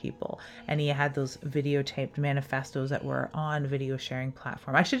shooting people. And he had those videotaped manifestos that were on video sharing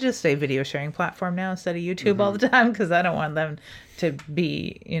platform. I should just say video sharing platform now instead of YouTube all the time, because I don't want them to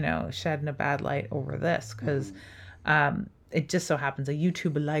be, shedding a bad light over this, because it just so happens a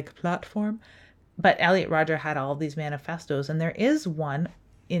YouTube-like platform. But Elliot Rodger had all these manifestos, and there is one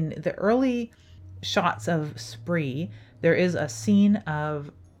in the early shots of Spree. There is a scene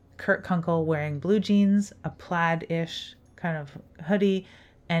of Kurt Kunkel wearing blue jeans, a plaid-ish kind of hoodie,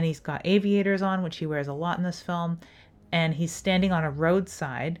 and he's got aviators on, which he wears a lot in this film, and he's standing on a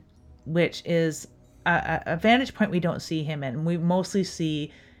roadside, which is a vantage point we don't see him in. We mostly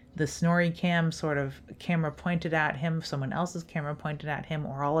see the Snorri cam sort of camera pointed at him, someone else's camera pointed at him,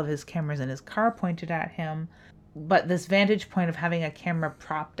 or all of his cameras in his car pointed at him. But this vantage point of having a camera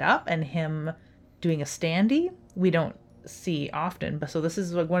propped up and him doing a standee, we don't see often. But so this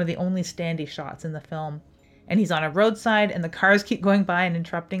is like one of the only standee shots in the film, and he's on a roadside and the cars keep going by and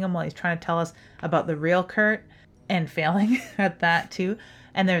interrupting him while he's trying to tell us about the real Kurt, and failing at that too.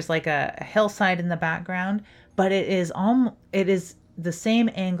 And there's like a hillside in the background, but it is the same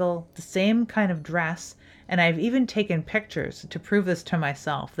angle, the same kind of dress. And I've even taken pictures to prove this to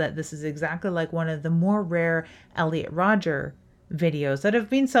myself, that this is exactly like one of the more rare Elliot Rodger videos that have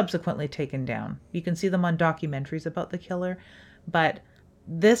been subsequently taken down. You can see them on documentaries about the killer, but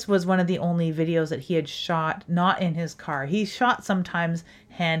this was one of the only videos that he had shot not in his car. He shot sometimes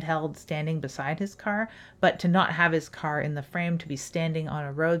handheld standing beside his car, but to not have his car in the frame, to be standing on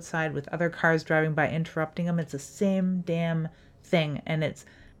a roadside with other cars driving by interrupting him, it's the same damn thing. And it's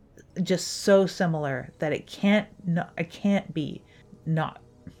just so similar that it can't be not.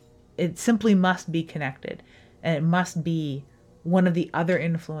 It simply must be connected, and it must be one of the other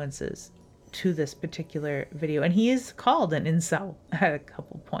influences to this particular video. And he is called an incel at a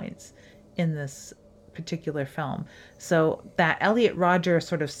couple points in this particular film. So that Elliot Rodger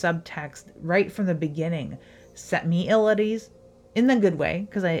sort of subtext right from the beginning set me ill at ease, in the good way,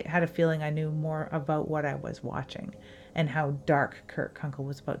 because I had a feeling I knew more about what I was watching and how dark Kurt Kunkel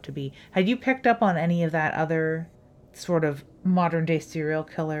was about to be. Had you picked up on any of that other sort of modern day serial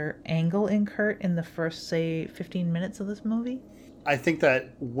killer angle in Kurt in the first, say, 15 minutes of this movie? I think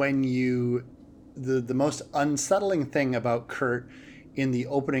that when the most unsettling thing about Kurt in the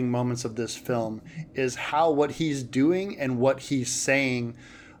opening moments of this film is how what he's doing and what he's saying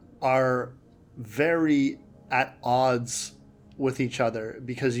are very at odds with each other,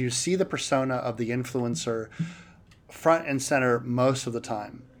 because you see the persona of the influencer front and center most of the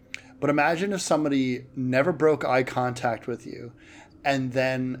time. But imagine if somebody never broke eye contact with you and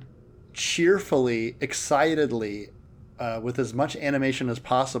then cheerfully, excitedly, with as much animation as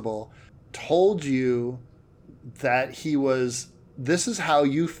possible, told you that this is how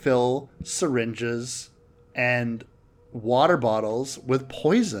you fill syringes and water bottles with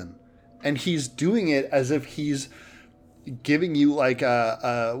poison. And he's doing it as if he's giving you like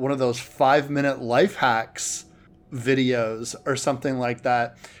one of those 5-minute life hacks videos or something like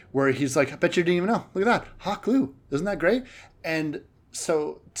that, where he's like, I bet you didn't even know. Look at that. Hot glue. Isn't that great? And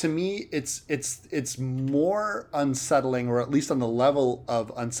so to me, it's more unsettling, or at least on the level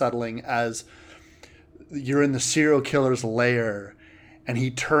of unsettling, as you're in the serial killer's lair and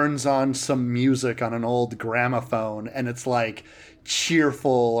he turns on some music on an old gramophone and it's like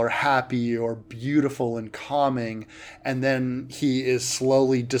cheerful or happy or beautiful and calming, and then he is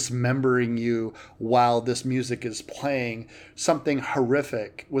slowly dismembering you while this music is playing, something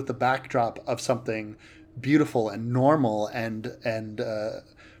horrific with the backdrop of something beautiful and normal and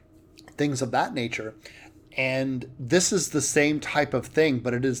things of that nature. And this is the same type of thing,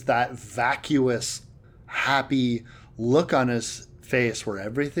 but it is that vacuous, happy look on his face where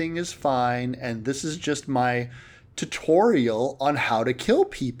everything is fine, and this is just my tutorial on how to kill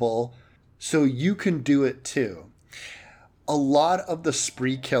people so you can do it too. A lot of the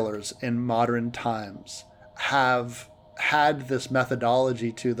spree killers in modern times have had this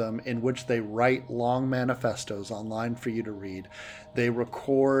methodology to them in which they write long manifestos online for you to read. They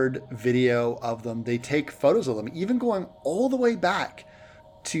record video of them. They take photos of them, even going all the way back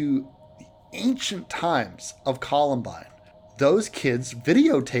to ancient times of Columbine. Those kids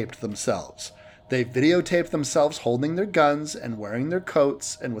videotaped themselves. They videotaped themselves holding their guns and wearing their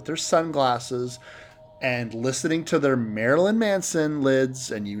coats and with their sunglasses and listening to their Marilyn Manson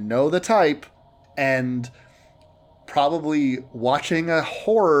lids, and you know the type, and probably watching a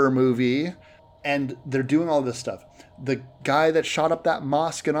horror movie, and they're doing all this stuff. The guy that shot up that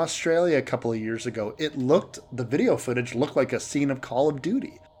mosque in Australia a couple of years ago, the video footage looked like a scene of Call of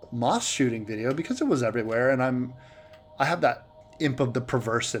Duty. Mosque shooting video, because it was everywhere, and I have that imp of the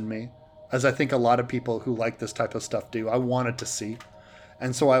perverse in me, as I think a lot of people who like this type of stuff do. I wanted to see.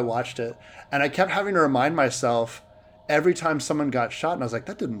 And so I watched it. And I kept having to remind myself every time someone got shot, and I was like,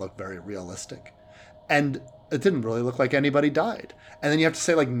 that didn't look very realistic. And it didn't really look like anybody died. And then you have to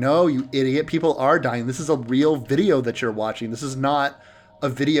say, like, no, you idiot, people are dying. This is a real video that you're watching. This is not a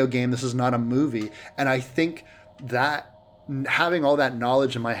video game. This is not a movie. And I think that having all that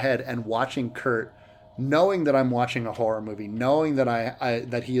knowledge in my head and watching Kurt, knowing that I'm watching a horror movie, knowing that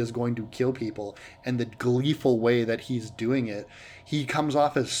that he is going to kill people, and the gleeful way that he's doing it, he comes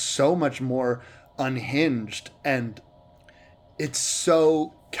off as so much more unhinged, and it's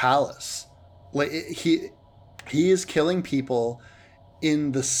so callous. Like he is killing people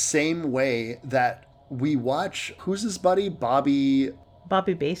in the same way that we watch. Who's his buddy? Bobby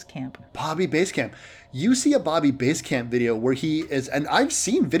Basecamp. Bobby Basecamp. You see a Bobby Basecamp video where he is, and I've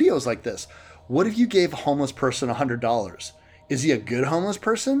seen videos like this. What if you gave a homeless person $100? Is he a good homeless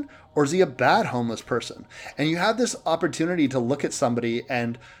person, or is he a bad homeless person? And you have this opportunity to look at somebody,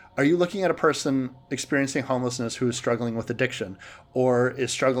 and are you looking at a person experiencing homelessness who is struggling with addiction or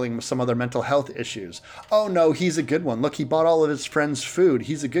is struggling with some other mental health issues? Oh no, he's a good one. Look, he bought all of his friends food.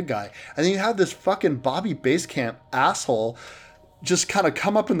 He's a good guy. And then you have this fucking Bobby Basecamp asshole just kind of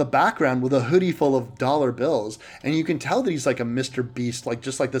come up in the background with a hoodie full of dollar bills. And you can tell that he's like a Mr. Beast, like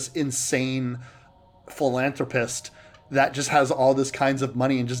just like this insane philanthropist that just has all this kinds of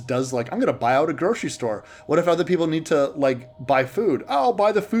money and just does like, I'm going to buy out a grocery store. What if other people need to like buy food? I'll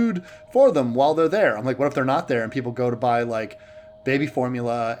buy the food for them while they're there. I'm like, what if they're not there and people go to buy like baby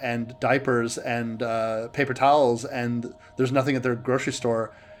formula and diapers and paper towels, and there's nothing at their grocery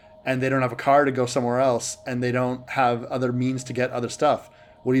store, and they don't have a car to go somewhere else, and they don't have other means to get other stuff.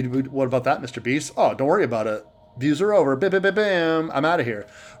 What do you do? What about that, Mr. Beast? Oh, don't worry about it. Views are over. Bam, bam, bam, bam. I'm out of here.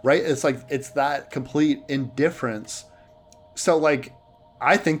 Right? It's like, it's that complete indifference. So like,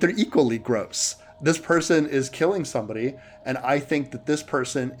 I think they're equally gross. This person is killing somebody, and I think that this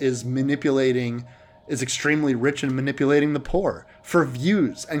person is extremely rich and manipulating the poor for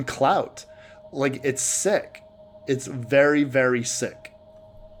views and clout. Like, it's sick. It's very, very sick.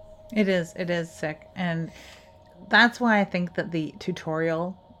 It is sick. And that's why I think that the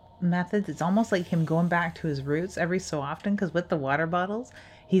tutorial methods, it's almost like him going back to his roots every so often, because with the water bottles,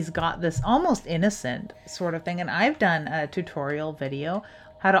 he's got this almost innocent sort of thing. And I've done a tutorial video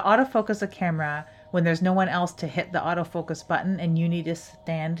how to autofocus a camera when there's no one else to hit the autofocus button and you need to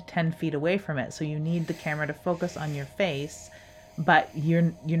stand 10 feet away from it. So you need the camera to focus on your face, but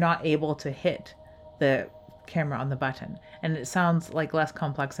you're not able to hit the camera on the button. And it sounds like less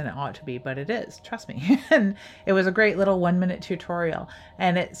complex than it ought to be, but it is, trust me. And it was a great little 1-minute tutorial,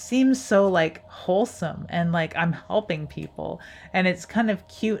 and it seems so like wholesome and like I'm helping people, and it's kind of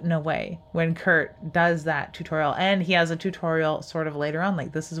cute in a way when Kurt does that tutorial. And he has a tutorial sort of later on,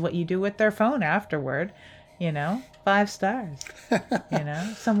 like this is what you do with their phone afterward, 5 stars,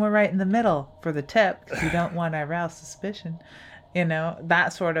 somewhere right in the middle for the tip, because you don't want to arouse suspicion.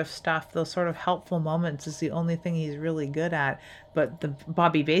 That sort of stuff, those sort of helpful moments is the only thing he's really good at. But the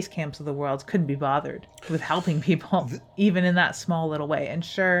Bobby Basecamps of the world couldn't be bothered with helping people, even in that small little way. And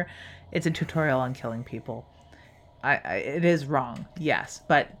sure, it's a tutorial on killing people. It is wrong, yes,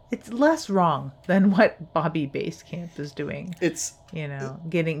 but it's less wrong than what Bobby Basecamp is doing. It's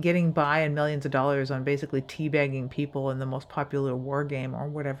getting by and millions of dollars on basically teabagging people in the most popular war game or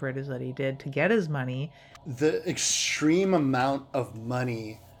whatever it is that he did to get his money. The extreme amount of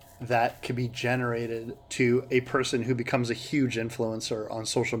money that can be generated to a person who becomes a huge influencer on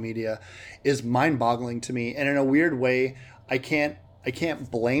social media is mind-boggling to me. And in a weird way, I can't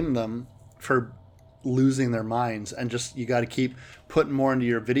blame them for losing their minds, and just you got to keep putting more into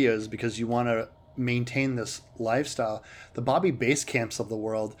your videos because you want to maintain this lifestyle. The Bobby Basecamps of the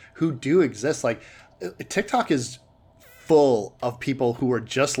world who do exist, like TikTok is full of people who are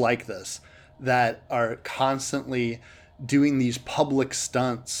just like this, that are constantly doing these public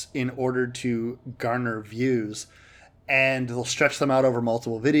stunts in order to garner views, and they'll stretch them out over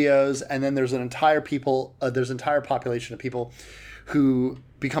multiple videos. And then there's an entire population of people who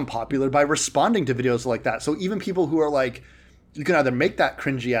become popular by responding to videos like that. So even people who are like, you can either make that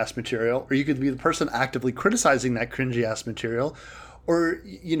cringy ass material, or you could be the person actively criticizing that cringy ass material. Or,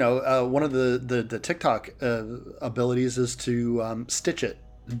 one of the TikTok abilities is to stitch it,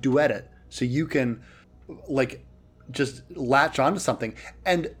 duet it. So you can like just latch onto something.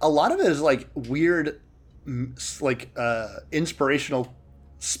 And a lot of it is like weird, like inspirational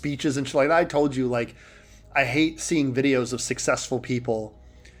speeches and shit like that. I told you, like, I hate seeing videos of successful people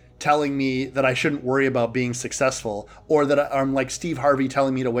telling me that I shouldn't worry about being successful, or that I'm like Steve Harvey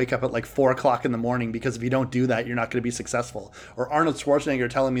telling me to wake up at like 4 o'clock in the morning because if you don't do that, you're not going to be successful. Or Arnold Schwarzenegger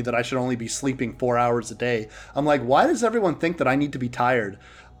telling me that I should only be sleeping 4 hours a day. I'm like, why does everyone think that I need to be tired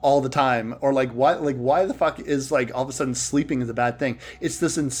all the time? Or like, why the fuck is like all of a sudden sleeping is a bad thing? It's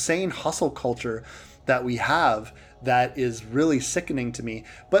this insane hustle culture that we have that is really sickening to me.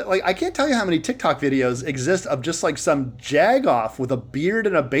 But like, I can't tell you how many TikTok videos exist of just like some jagoff with a beard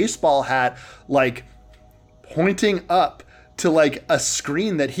and a baseball hat, like pointing up to like a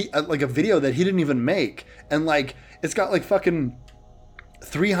screen that like a video that he didn't even make. And like, it's got like fucking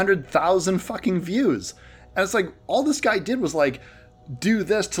 300,000 fucking views. And it's like, all this guy did was like do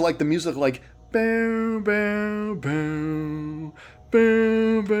this to like the music, like boom, boom, boom,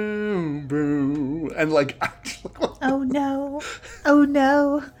 boom, boom, boom, and like, oh no, oh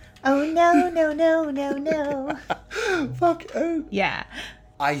no, oh no, no, no, no, no. Fuck. Yeah.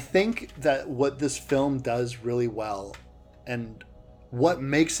 I think that what this film does really well, and what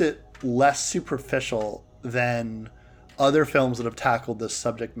makes it less superficial than other films that have tackled this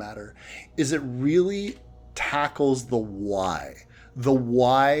subject matter, is it really tackles the why. The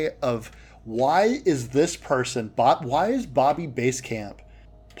why of, why is this person, why is Bobby Basecamp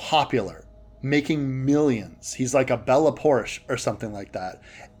popular, making millions? He's like a Bella Porsche or something like that.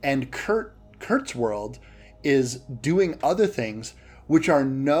 And Kurt's world is doing other things which are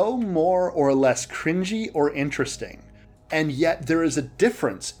no more or less cringy or interesting. And yet there is a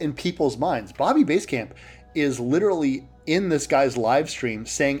difference in people's minds. Bobby Basecamp is literally in this guy's live stream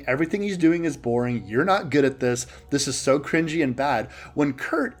saying everything he's doing is boring. You're not good at this. This is so cringy and bad. When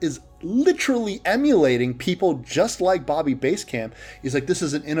Kurt is literally emulating people just like Bobby Basecamp, he's like, this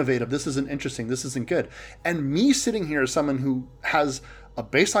isn't innovative. This isn't interesting. This isn't good. And me sitting here as someone who has a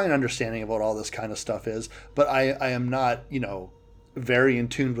baseline understanding of what all this kind of stuff is, but I am not, very in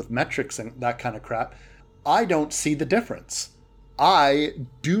tune with metrics and that kind of crap. I don't see the difference. I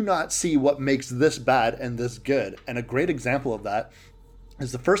do not see what makes this bad and this good. And a great example of that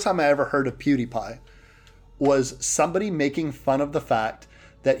is the first time I ever heard of PewDiePie was somebody making fun of the fact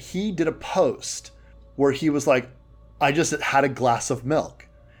that he did a post where he was like, I just had a glass of milk.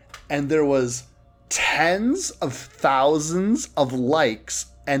 And there was tens of thousands of likes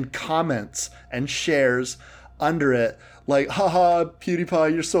and comments and shares under it. Like, haha,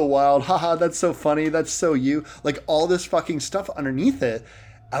 PewDiePie, you're so wild. Haha, that's so funny. That's so you. Like all this fucking stuff underneath it.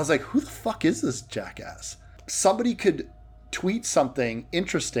 I was like, who the fuck is this jackass? Somebody could tweet something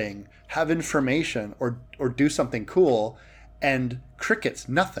interesting, have information, or do something cool, and crickets,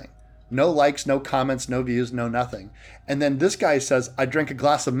 nothing. No likes, no comments, no views, no nothing. And then this guy says, I drank a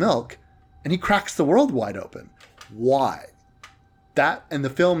glass of milk, and he cracks the world wide open. Why? That, and the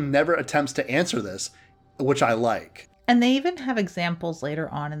film never attempts to answer this, which I like. And they even have examples later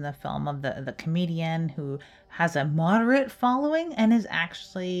on in the film of the comedian who has a moderate following and is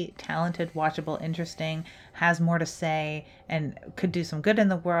actually talented, watchable, interesting, has more to say, and could do some good in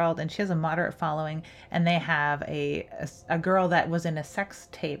the world. And she has a moderate following. And they have a girl that was in a sex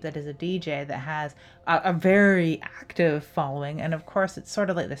tape that is a DJ that has a very active following. And of course, it's sort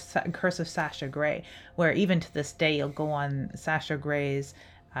of like the curse of Sasha Grey, where even to this day, you'll go on Sasha Grey's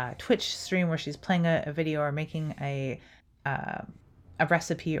Twitch stream where she's playing a video or making a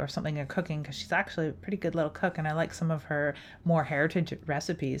recipe or something, or cooking, because she's actually a pretty good little cook, and I like some of her more heritage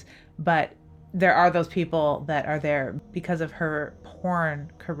recipes. But there are those people that are there because of her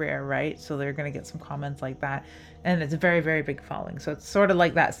porn career, right? So they're going to get some comments like that, and it's a very, very big following. So it's sort of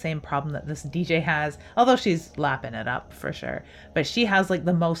like that same problem that this DJ has, although she's lapping it up for sure. But she has like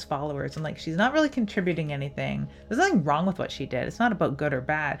the most followers, and like she's not really contributing anything. There's nothing wrong with what she did. It's not about good or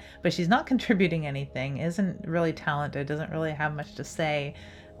bad, but she's not contributing anything, isn't really talented, doesn't really have much to say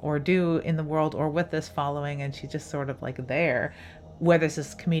or do in the world or with this following, and she's just sort of like there. Where there's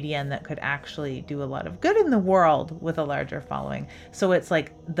this comedian that could actually do a lot of good in the world with a larger following. So it's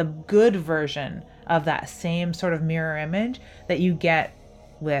like the good version of that same sort of mirror image that you get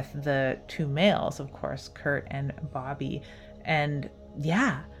with the two males, of course, Kurt and Bobby. And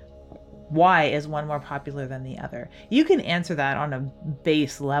yeah, why is one more popular than the other? You can answer that on a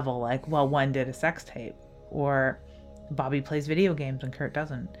base level, like, well, one did a sex tape, or Bobby plays video games and Kurt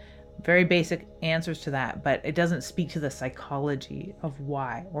doesn't. Very basic answers to that, but it doesn't speak to the psychology of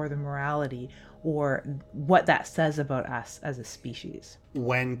why, or the morality, or what that says about us as a species.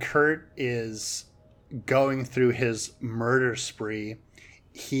 When Kurt is going through his murder spree,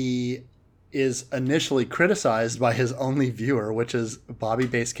 he is initially criticized by his only viewer, which is Bobby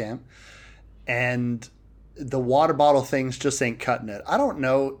Basecamp, and the water bottle things just ain't cutting it. I don't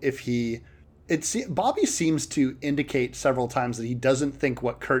know if Bobby seems to indicate several times that he doesn't think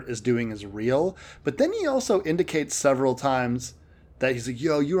what Kurt is doing is real, but then he also indicates several times that he's like,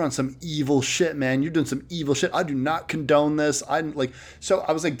 yo, you're on some evil shit, man. You're doing some evil shit. I do not condone this. So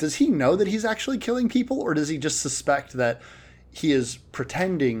I was like, does he know that he's actually killing people, or does he just suspect that he is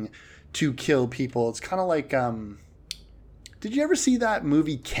pretending to kill people? It's kind of like, did you ever see that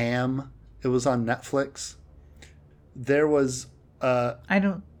movie Cam? It was on Netflix. There was, I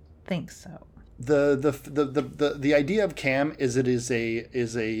don't think so. The idea of Cam is it is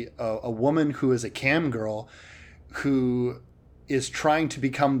a woman who is a cam girl who is trying to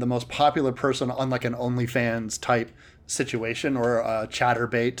become the most popular person on like an OnlyFans type situation, or a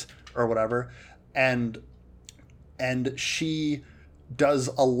ChatterBait or whatever, and she does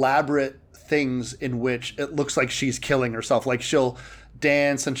elaborate things in which it looks like she's killing herself. Like she'll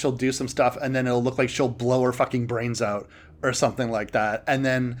dance and she'll do some stuff, and then it'll look like she'll blow her fucking brains out or something like that. And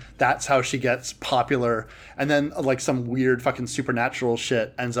then that's how she gets popular. And then like some weird fucking supernatural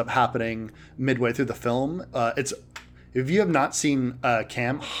shit ends up happening midway through the film. If you have not seen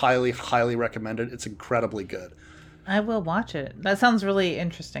Cam, highly, highly recommend it. It's incredibly good. I will watch it. That sounds really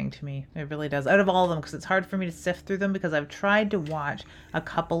interesting to me. It really does. Out of all of them, because it's hard for me to sift through them, because I've tried to watch a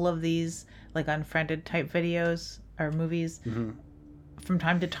couple of these like unfriended type videos or movies from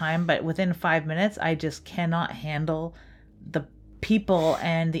time to time, but within 5 minutes, I just cannot handle the people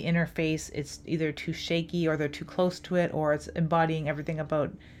and the interface. It's either too shaky, or they're too close to it, or it's embodying everything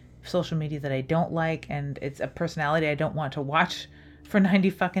about social media that I don't like, and it's a personality I don't want to watch for 90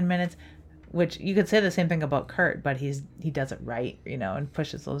 fucking minutes. Which you could say the same thing about Kurt, but he does it right, and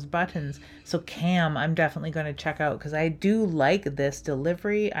pushes those buttons. So Cam, I'm definitely going to check out, because I do like this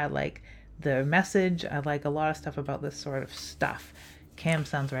delivery. I like the message. I like a lot of stuff about this sort of stuff. Cam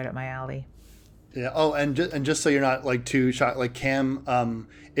sounds right up my alley. Yeah. Oh, and just so you're not like too shocked, like Cam,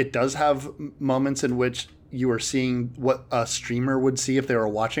 it does have moments in which you are seeing what a streamer would see if they were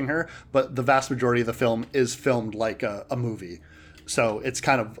watching her, but the vast majority of the film is filmed like a movie. So it's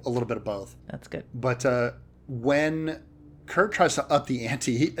kind of a little bit of both. That's good. But when Kurt tries to up the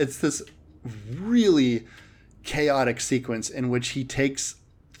ante, it's this really chaotic sequence in which he takes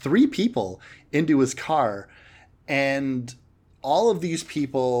 3 people into his car, and all of these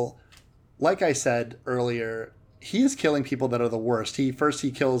people, like I said earlier, he is killing people that are the worst. He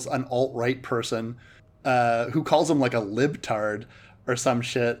kills an alt-right person who calls him like a libtard or some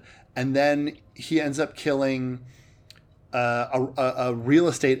shit, and then he ends up killing a real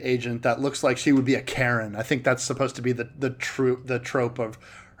estate agent that looks like she would be a Karen. I think that's supposed to be the trope of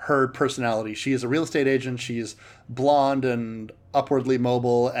her personality. She is a real estate agent. She's blonde and upwardly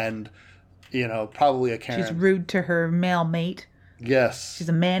mobile, and probably a Karen. She's rude to her male mate. Yes. She's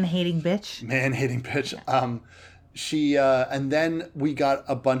a man-hating bitch. Man-hating bitch. She and then we got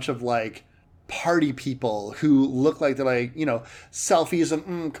a bunch of like party people who look like they're like, selfies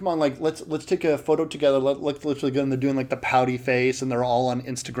and come on, like let's take a photo together. Let's literally go, and they're doing like the pouty face, and they're all on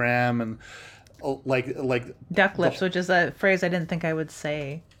Instagram and like duck lips, which is a phrase I didn't think I would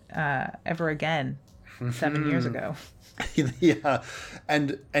say ever again 7 years ago. Yeah,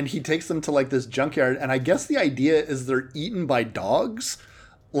 and he takes them to like this junkyard, and I guess the idea is they're eaten by dogs,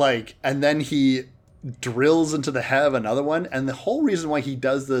 like, and then he drills into the head of another one, and the whole reason why he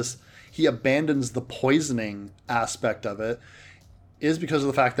does this, he abandons the poisoning aspect of it, is because of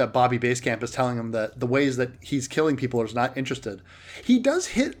the fact that Bobby Basecamp is telling him that the ways that he's killing people is not interested. He does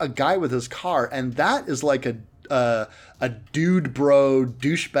hit a guy with his car, and that is like a dude bro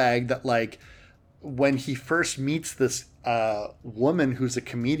douchebag that, like, when he first meets this woman who's a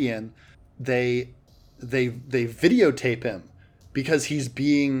comedian, they videotape him because he's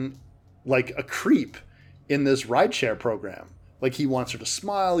being like a creep in this rideshare program. Like, he wants her to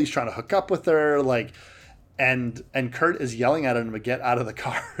smile, he's trying to hook up with her, like, and Kurt is yelling at him to get out of the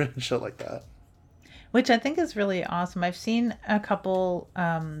car and shit like that. Which I think is really awesome. I've seen a couple,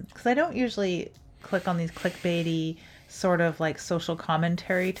 because I don't usually click on these clickbaity sort of like social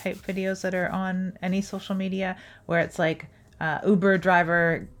commentary type videos that are on any social media, where it's like Uber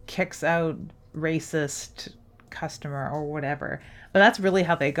driver kicks out racist customer or whatever. But that's really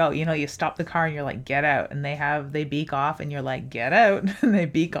how they go. You stop the car and you're like, get out. And they beak off and you're like, get out. And they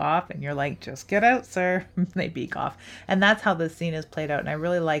beak off and you're like, just get out, sir. They beak off. And that's how this scene is played out. And I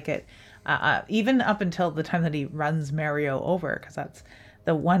really like it. Even up until the time that he runs Mario over, because that's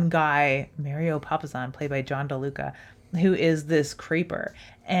the one guy, Mario Papazan, played by John DeLuca, who is this creeper.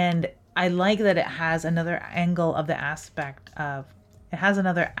 And I like that it has another angle of the aspect of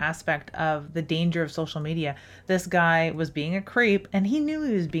the danger of social media. This guy was being a creep, and he knew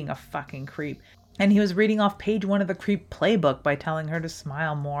he was being a fucking creep. And he was reading off page 1 of the creep playbook by telling her to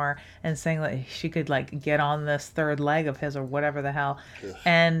smile more and saying that she could like get on this third leg of his or whatever the hell. Ugh.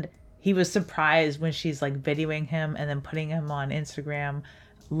 And he was surprised when she's like videoing him and then putting him on Instagram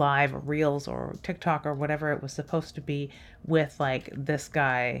live reels or TikTok or whatever it was supposed to be with like this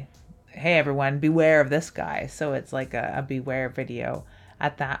guy. Hey everyone, beware of this guy. So it's like a beware video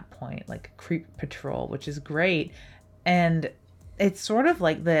at that point, like creep patrol, which is great. And it's sort of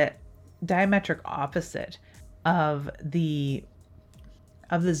like the diametric opposite of the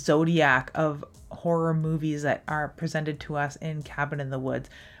zodiac of horror movies that are presented to us in Cabin in the Woods,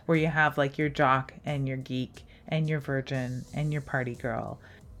 where you have like your jock and your geek and your virgin and your party girl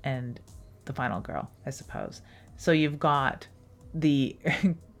and the final girl, I suppose. So you've got the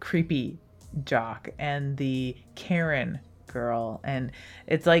creepy jock and the Karen girl, and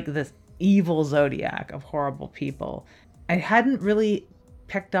it's like this evil zodiac of horrible people. I hadn't really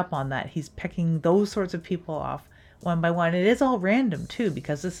picked up on that. He's picking those sorts of people off one by one. It is all random too,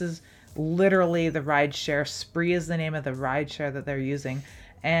 because this is literally the rideshare spree is the name of the rideshare that they're using,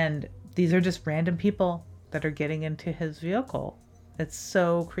 and these are just random people that are getting into his vehicle. It's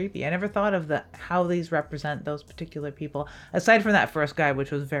so creepy. I never thought of how these represent those particular people, aside from that first guy,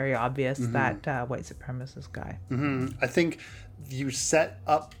 which was very obvious, that white supremacist guy. I think you set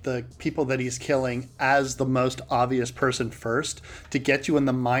up the people that he's killing as the most obvious person first to get you in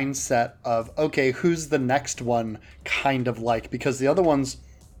the mindset of, okay, who's the next one kind of like? Because the other ones,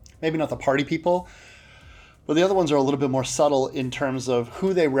 maybe not the party people, but the other ones are a little bit more subtle in terms of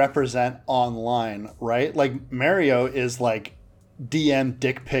who they represent online, right? Like Mario is like DM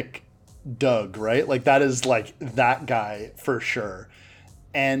dick pic Doug, right? Like that is like that guy for sure.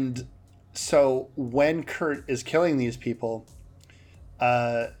 And so when Kurt is killing these people,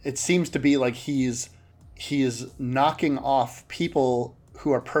 it seems to be like he is knocking off people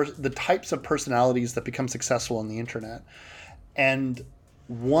who are the types of personalities that become successful on the internet. And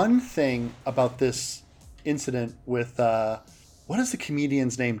one thing about this incident with what is the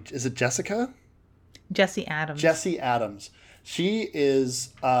comedian's name? Is it Jessica? Jessie Adams. Jessie Adams. She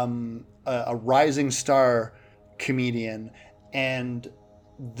is a rising star comedian, and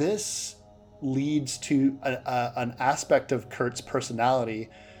this leads to an aspect of Kurt's personality,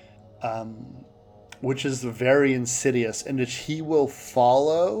 which is very insidious, in which he will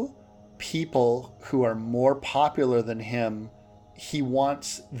follow people who are more popular than him. He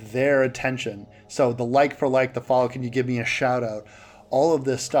wants their attention. So the like for like, the follow, can you give me a shout out? All of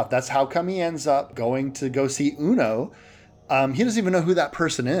this stuff. That's how come he ends up going to go see Uno He doesn't even know who that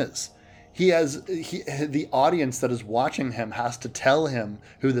person is. The audience that is watching him has to tell him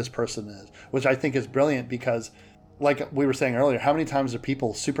who this person is, which I think is brilliant because, like we were saying earlier, how many times are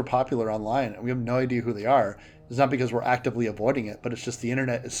people super popular online and we have no idea who they are? It's not because we're actively avoiding it, but it's just the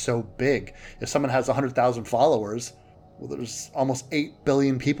internet is so big. If someone has 100,000 followers, well, there's almost 8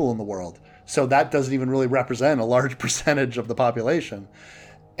 billion people in the world. So that doesn't even really represent a large percentage of the population.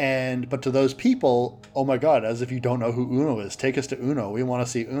 But to those people, oh my God, as if you don't know who Uno is, take us to Uno. We want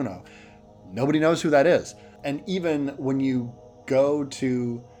to see Uno. Nobody knows who that is. And even when you go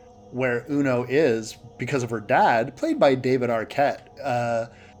to where Uno is, because of her dad, played by David Arquette,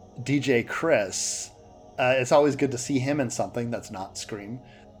 DJ Chris, it's always good to see him in something that's not Scream.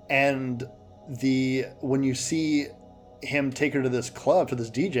 And when you see him take her to this club, to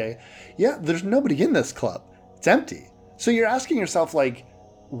this DJ, yeah, there's nobody in this club. It's empty. So you're asking yourself, like,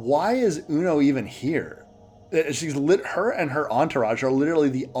 why is Uno even here? Her and her entourage are literally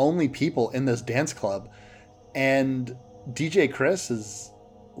the only people in this dance club, and DJ Chris is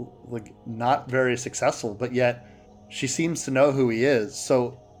like not very successful, but yet she seems to know who he is.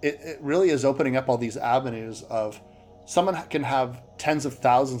 So it really is opening up all these avenues of someone can have tens of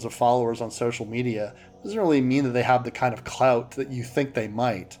thousands of followers on social media. It doesn't really mean that they have the kind of clout that you think they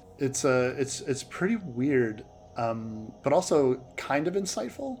might. It's pretty weird, but also kind of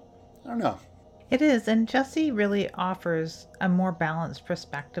insightful. I don't know. It is, and Jessie really offers a more balanced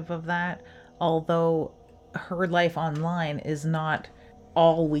perspective of that, although her life online is not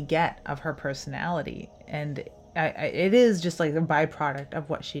all we get of her personality, and it is just like a byproduct of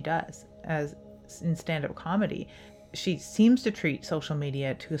what she does as in stand-up comedy. She seems to treat social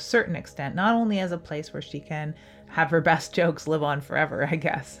media to a certain extent, not only as a place where she can have her best jokes live on forever, I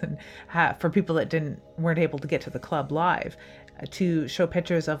guess, and for people that weren't able to get to the club live, to show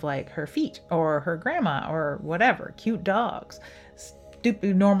pictures of like her feet or her grandma or whatever, cute dogs,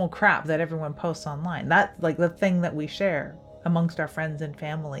 stupid normal crap that everyone posts online. That's like the thing that we share amongst our friends and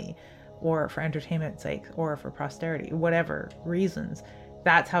family, or for entertainment's sake, or for posterity, whatever reasons.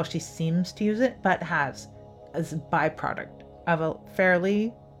 That's how she seems to use it, but has as a byproduct of a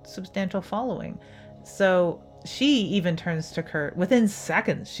fairly substantial following. So she even turns to Kurt within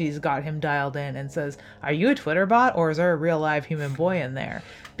seconds. She's got him dialed in and says, "Are you a Twitter bot or is there a real live human boy in there?"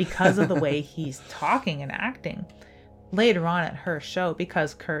 Because of the way he's talking and acting later on at her show,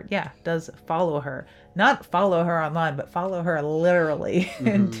 because Kurt, does follow her, not follow her online, but follow her literally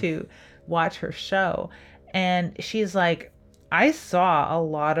and to watch her show. And she's like, I saw a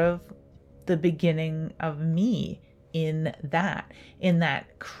lot of the beginning of me in that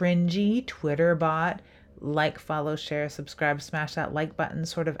cringy Twitter bot, like, follow, share, subscribe, smash that like button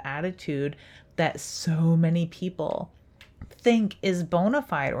sort of attitude that so many people think is bona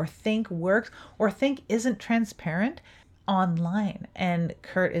fide or think works or think isn't transparent online. And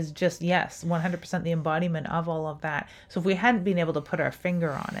Kurt is just, 100% the embodiment of all of that. So if we hadn't been able to put our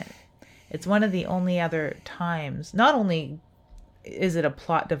finger on it, it's one of the only other times, not only is it a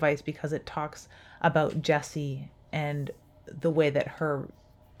plot device because it talks about Jessie and the way that her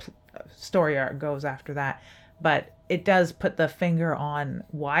story arc goes after that, but it does put the finger on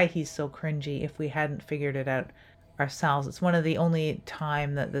why he's so cringy if we hadn't figured it out ourselves. It's one of the only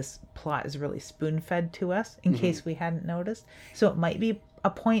time that this plot is really spoon-fed to us in case we hadn't noticed. So it might be a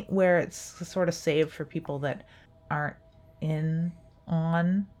point where it's sort of saved for people that aren't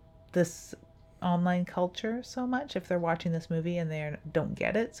on this online culture so much, if they're watching this movie and they don't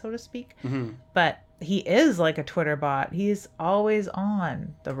get it, so to speak. But he is like a Twitter bot. He's always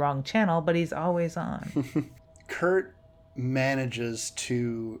on the wrong channel, but he's always on. Kurt manages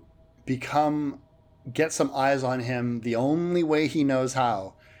to get some eyes on him the only way he knows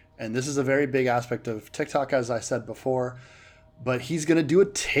how. And this is a very big aspect of TikTok, as I said before. But he's going to do a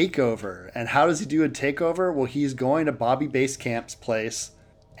takeover. And how does he do a takeover? Well, he's going to Bobby Basecamp's place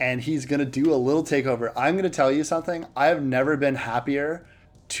and he's going to do a little takeover. I'm going to tell you something. I've never been happier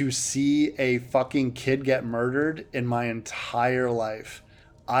to see a fucking kid get murdered in my entire life.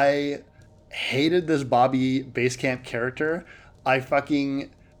 I hated this Bobby Basecamp character. I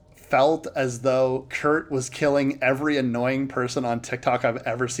fucking felt as though Kurt was killing every annoying person on TikTok I've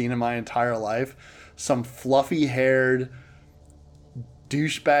ever seen in my entire life. Some fluffy-haired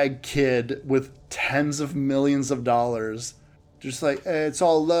douchebag kid with tens of millions of dollars. Just like, hey, it's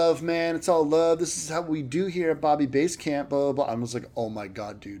all love, man. It's all love. This is how we do here at Bobby Basecamp, blah, blah, blah. I was like, oh my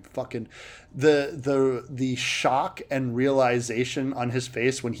God, dude. Fucking the shock and realization on his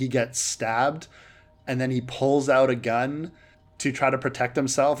face when he gets stabbed and then he pulls out a gun to try to protect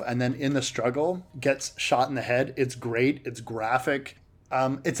himself and then in the struggle gets shot in the head. It's great. It's graphic.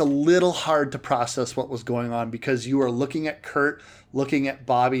 It's a little hard to process what was going on because you are looking at Kurt, looking at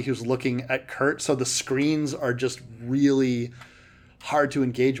Bobby, who's looking at Kurt. So the screens are just really hard to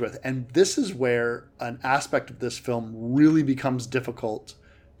engage with. And this is where an aspect of this film really becomes difficult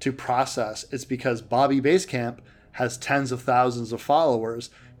to process. It's because Bobby Basecamp has tens of thousands of followers,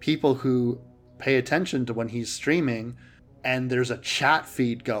 people who pay attention to when he's streaming, and there's a chat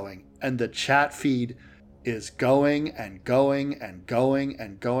feed going, and the chat feed is going and going and going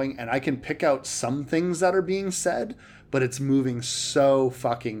and going, and I can pick out some things that are being said, but it's moving so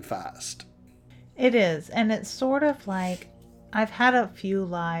fucking fast. It is, and it's sort of like, I've had a few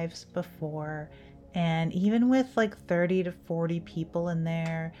lives before, and even with like 30 to 40 people in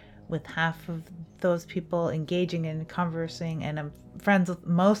there, with half of those people engaging and conversing, and I'm friends with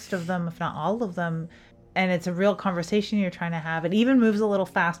most of them, if not all of them, and it's a real conversation you're trying to have. It even moves a little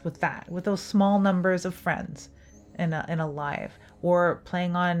fast with that, with those small numbers of friends in a live, or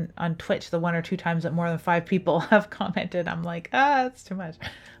playing on Twitch the 1 or 2 times that more than 5 people have commented. I'm like, it's too much.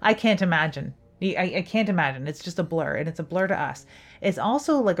 I can't imagine. I can't imagine. It's just a blur, and it's a blur to us. It's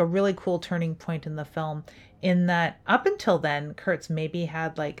also like a really cool turning point in the film, in that up until then, Kurt's maybe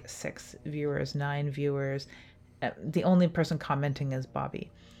had like 6 viewers, 9 viewers. The only person commenting is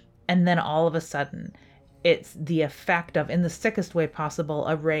Bobby. And then all of a sudden, it's the effect of, in the sickest way possible,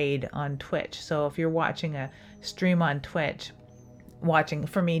 a raid on Twitch. So if you're watching a stream on Twitch, watching,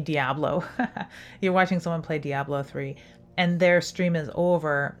 for me, Diablo, you're watching someone play Diablo 3, and their stream is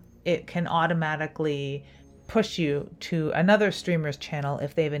over, it can automatically push you to another streamer's channel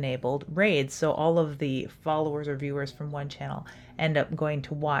if they've enabled raids. So all of the followers or viewers from one channel end up going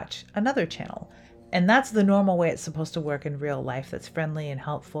to watch another channel. And that's the normal way it's supposed to work in real life. That's friendly and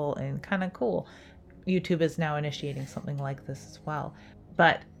helpful and kind of cool. YouTube is now initiating something like this as well.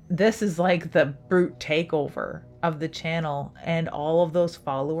 But this is like the brute takeover of the channel, and all of those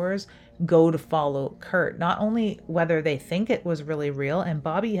followers go to follow Kurt. Not only whether they think it was really real, and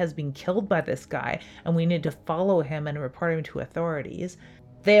Bobby has been killed by this guy, and we need to follow him and report him to authorities.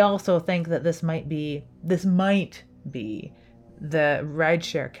 They also think that this might be the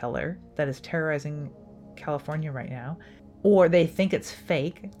rideshare killer that is terrorizing California right now. Or they think it's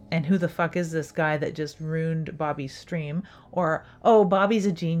fake, and who the fuck is this guy that just ruined Bobby's stream? Or, oh, Bobby's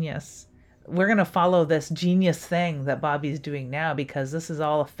a genius. We're going to follow this genius thing that Bobby's doing now because this is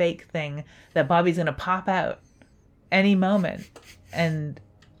all a fake thing that Bobby's going to pop out any moment and,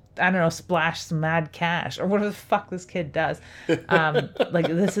 I don't know, splash some mad cash or whatever the fuck this kid does. Like,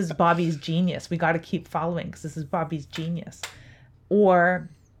 this is Bobby's genius. We got to keep following because this is Bobby's genius. Or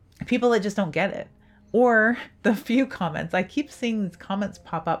people that just don't get it. Or the few comments. I keep seeing these comments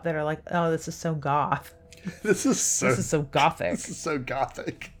pop up that are like, oh, this is so goth. This is so gothic. This is so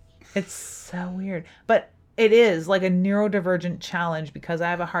gothic. It's so weird. But it is like a neurodivergent challenge because I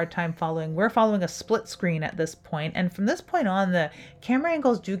have a hard time following. We're following a split screen at this point. And from this point on, the camera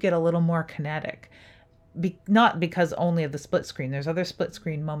angles do get a little more kinetic. Not because only of the split screen. There's other split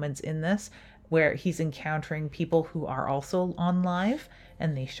screen moments in this where he's encountering people who are also on live,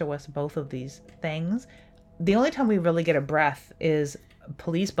 and they show us both of these things. The only time we really get a breath is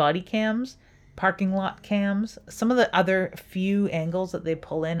police body cams, parking lot cams, some of the other few angles that they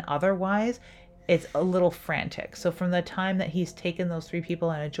pull in. Otherwise, it's a little frantic. So from the time that he's taken those 3 people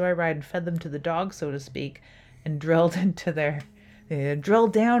on a joyride and fed them to the dog, so to speak, and drilled into drill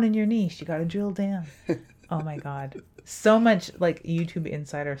down in your niche. You got to drill down. Oh my God. So much like YouTube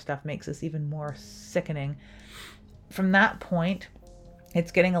insider stuff makes this even more sickening. From that point,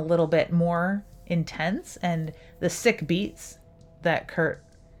 it's getting a little bit more intense, and the sick beats that Kurt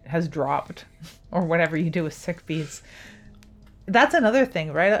has dropped, or whatever you do with sick beats, that's another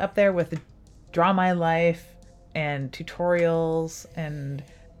thing right up there with Draw My Life and tutorials and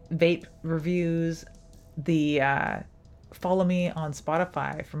vape reviews. The follow me on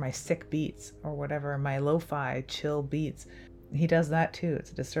Spotify for my sick beats or whatever, my lo-fi chill beats. He does that too.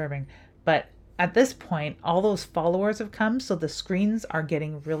 It's disturbing. But at this point, all those followers have come, so the screens are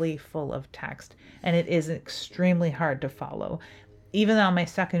getting really full of text, and it is extremely hard to follow. Even on my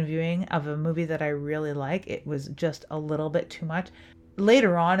second viewing of a movie that I really like, it was just a little bit too much.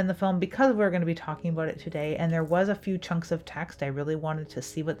 Later on in the film, because we're going to be talking about it today, and there was a few chunks of text I really wanted to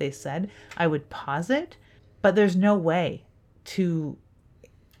see what they said, I would pause it, but there's no way to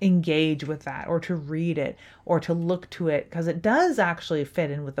engage with that or to read it or to look to it, because it does actually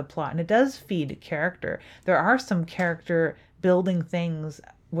fit in with the plot and it does feed character. There are some character building things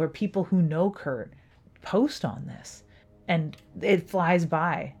where people who know Kurt post on this, and it flies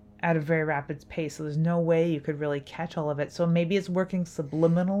by at a very rapid pace, so there's no way you could really catch all of it. So maybe it's working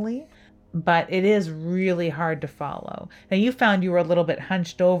subliminally, but it is really hard to follow. Now, you found you were a little bit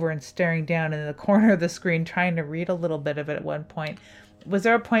hunched over and staring down in the corner of the screen trying to read a little bit of it at one point. Was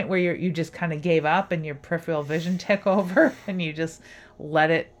there a point where you just kind of gave up and your peripheral vision took over and you just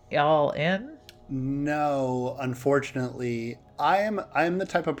let it all in? No, unfortunately. I'm the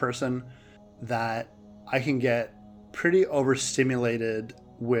type of person that I can get pretty overstimulated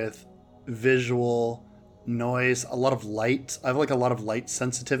with visual noise, a lot of light. I have like a lot of light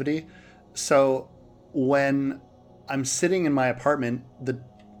sensitivity. So when I'm sitting in my apartment, the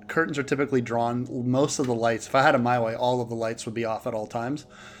curtains are typically drawn. Most of the lights, if I had it my way, all of the lights would be off at all times.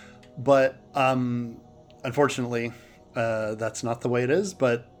 But unfortunately, that's not the way it is.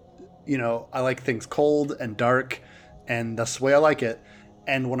 But, you know, I like things cold and dark, and that's the way I like it.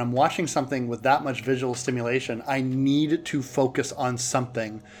 And when I'm watching something with that much visual stimulation, I need to focus on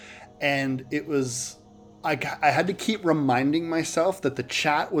something. And it was... I had to keep reminding myself that the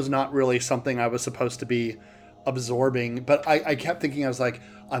chat was not really something I was supposed to be absorbing. But I kept thinking, I was like,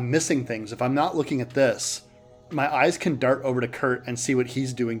 I'm missing things. If I'm not looking at this, my eyes can dart over to Kurt and see what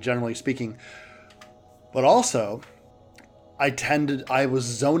he's doing, generally speaking. But also, I was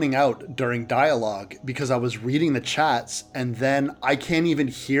zoning out during dialogue because I was reading the chats, and then I can't even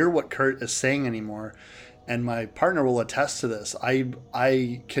hear what Kurt is saying anymore. And my partner will attest to this.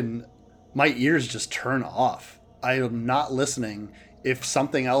 My ears just turn off. I am not listening. If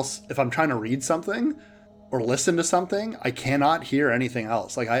I'm trying to read something or listen to something, I cannot hear anything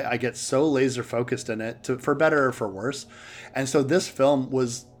else. Like I get so laser focused in it, for better or for worse. And so this film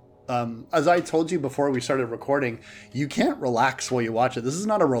was, as I told you before we started recording, you can't relax while you watch it. This is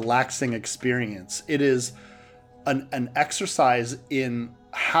not a relaxing experience. It is an exercise in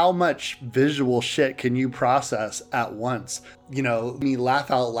how much visual shit can you process at once. You know, me laugh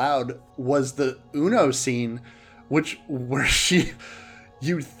out loud was the Uno scene, where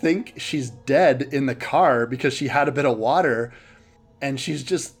you think she's dead in the car because she had a bit of water, and she's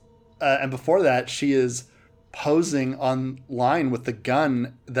just and before that she is posing online with the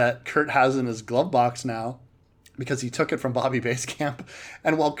gun that Kurt has in his glove box now, because he took it from Bobby Basecamp.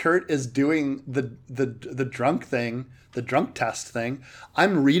 And while Kurt is doing the drunk thing, the drunk test thing,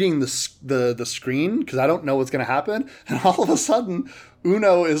 I'm reading the screen because I don't know what's going to happen. And all of a sudden,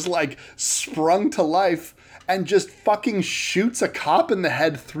 Uno is like sprung to life and just fucking shoots a cop in the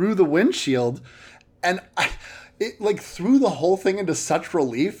head through the windshield. And it like threw the whole thing into such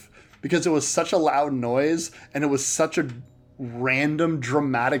relief because it was such a loud noise and it was such a random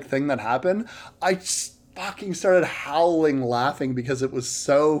dramatic thing that happened. I fucking started howling laughing because it was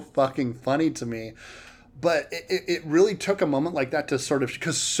so fucking funny to me. But it really took a moment like that to sort of,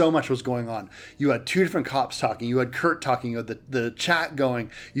 because so much was going on. You had two different cops talking. You had Kurt talking. You had the chat going.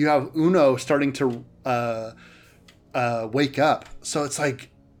 You have Uno starting to wake up. So it's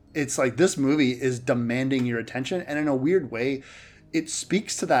like this movie is demanding your attention. And in a weird way, it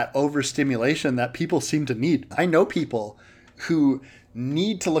speaks to that overstimulation that people seem to need. I know people who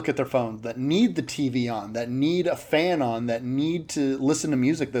need to look at their phones, that need the TV on, that need a fan on, that need to listen to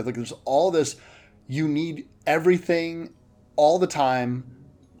music. There's all this... You need everything all the time,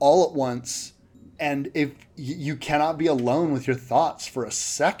 all at once. And if you cannot be alone with your thoughts for a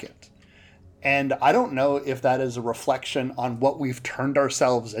second. And I don't know if that is a reflection on what we've turned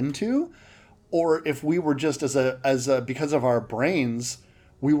ourselves into, or if we were just because of our brains,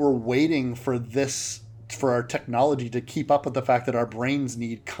 we were waiting for our technology to keep up with the fact that our brains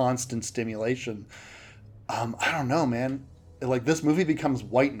need constant stimulation. I don't know, man. Like, this movie becomes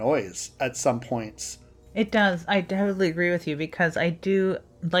white noise at some points. It does. I totally agree with you, because I do,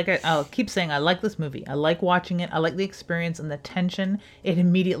 I'll keep saying I like this movie. I like watching it. I like the experience and the tension it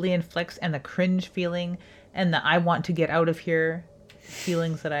immediately inflicts, and the cringe feeling, and the I want to get out of here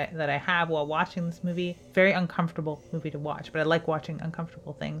feelings that I have while watching this movie. Very uncomfortable movie to watch, but I like watching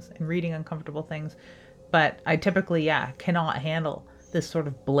uncomfortable things and reading uncomfortable things. But I typically, cannot handle this sort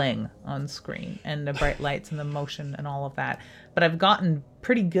of bling on screen and the bright lights and the motion and all of that. But I've gotten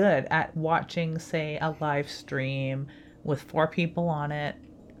pretty good at watching, say, a live stream with 4 people on it.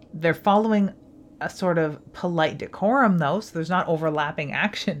 They're following a sort of polite decorum, though, so there's not overlapping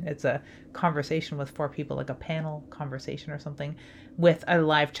action. It's a conversation with 4 people, like a panel conversation or something, with a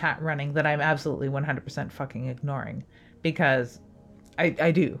live chat running that I'm absolutely 100% fucking ignoring, because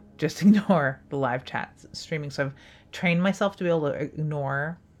I do just ignore the live chats streaming. So I've trained myself to be able to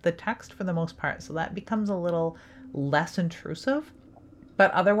ignore the text for the most part, so that becomes a little less intrusive.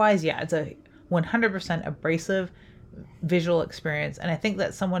 But otherwise, it's a 100% abrasive visual experience. And I think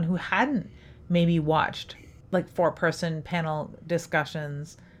that someone who hadn't maybe watched like 4-person panel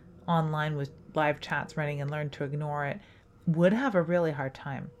discussions online with live chats running and learned to ignore it would have a really hard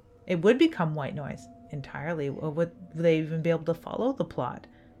time It would become white noise entirely. Would they even be able to follow the plot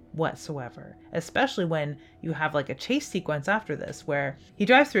whatsoever? Especially when you have like a chase sequence after this where he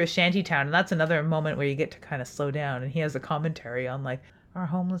drives through a shanty town, and that's another moment where you get to kind of slow down, and he has a commentary on like our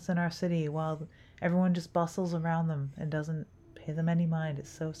homeless in our city while everyone just bustles around them and doesn't pay them any mind. It's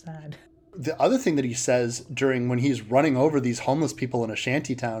so sad. The other thing that he says during when he's running over these homeless people in a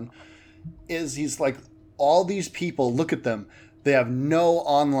shanty town is he's like, all these people, look at them. They have no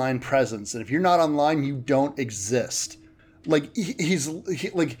online presence. And if you're not online, you don't exist. Like he's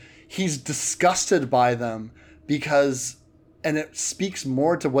disgusted by them because, and it speaks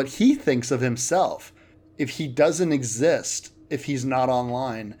more to what he thinks of himself. If he doesn't exist, if he's not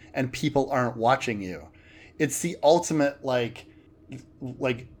online and people aren't watching you, it's the ultimate like,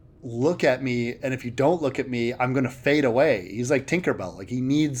 look at me, and if you don't look at me, I'm going to fade away. He's like Tinkerbell. Like, he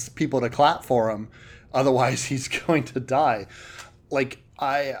needs people to clap for him. Otherwise, he's going to die. Like,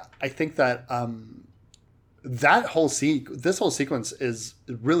 I think that this whole sequence is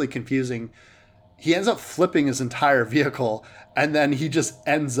really confusing. He ends up flipping his entire vehicle, and then he just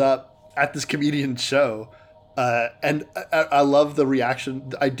ends up at this comedian's show. And I love the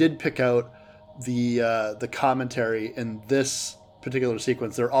reaction. I did pick out the commentary in this particular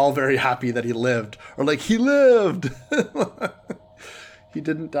sequence. They're all very happy that he lived, or like, he lived. He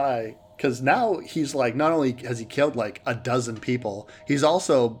didn't die, because now he's like, not only has he killed like a dozen people, he's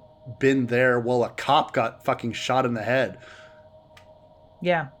also been there while a cop got fucking shot in the head.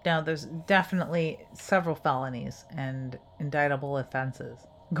 Yeah, no, there's definitely several felonies and indictable offenses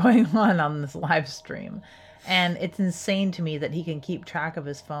going on this live stream. And it's insane to me that he can keep track of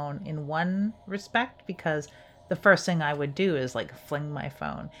his phone in one respect, because the first thing I would do is like fling my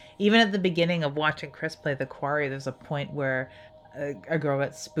phone. Even at the beginning of watching Chris play The Quarry, there's a point where a girl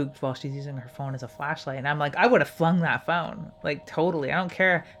gets spooked while she's using her phone as a flashlight. And I'm like, I would have flung that phone. Like, totally. I don't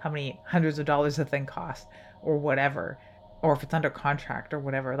care how many hundreds of dollars the thing costs or whatever, or if it's under contract or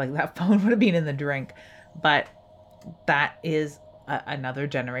whatever. Like, that phone would have been in the drink. But that is another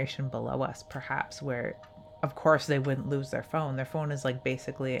generation below us, perhaps, where, of course, they wouldn't lose their phone. Their phone is like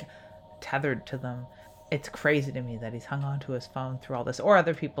basically tethered to them. It's crazy to me that he's hung on to his phone through all this, or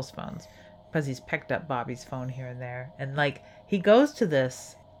other people's phones, because he's picked up Bobby's phone here and there. And like, he goes to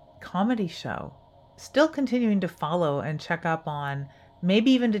this comedy show, still continuing to follow and check up on,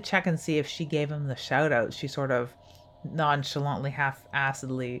 maybe even to check and see if she gave him the shout out she sort of nonchalantly,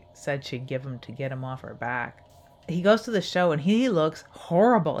 half-assedly said she'd give him to get him off her back. He goes to the show and he looks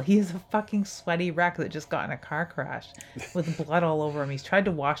horrible. He's a fucking sweaty wreck that just got in a car crash with blood all over him. He's tried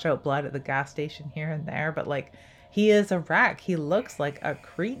to wash out blood at the gas station here and there, but like, he is a wreck. He looks like a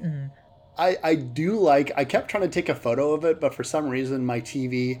cretin. I do like, I kept trying to take a photo of it, but for some reason my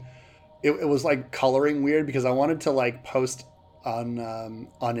TV, it was like coloring weird, because I wanted to like post on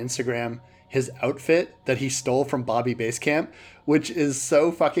Instagram his outfit that he stole from Bobby Basecamp, which is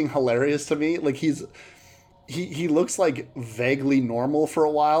so fucking hilarious to me. Like, he looks like vaguely normal for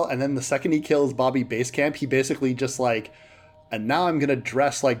a while, and then the second he kills Bobby Basecamp, he basically just like, and now I'm gonna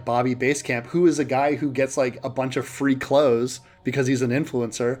dress like Bobby Basecamp, who is a guy who gets like a bunch of free clothes because he's an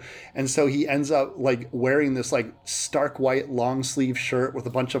influencer. And so he ends up like wearing this like stark white long sleeve shirt with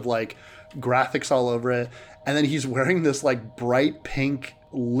a bunch of like graphics all over it, and then he's wearing this like bright pink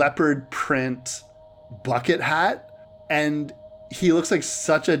leopard print bucket hat, and he looks like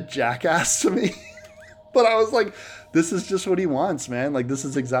such a jackass to me. But I was like, this is just what he wants, man. Like, this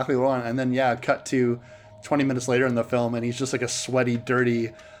is exactly what I want. And then, yeah, cut to 20 minutes later in the film, and he's just like a sweaty,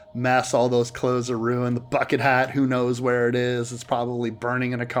 dirty mess. All those clothes are ruined. The bucket hat, who knows where it is. It's probably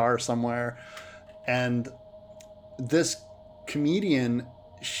burning in a car somewhere. And this comedian,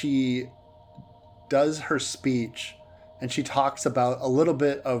 she does her speech, and she talks about a little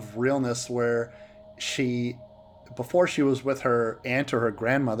bit of realness where she, before she was with her aunt or her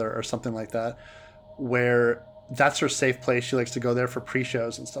grandmother or something like that, where that's her safe place. She likes to go there for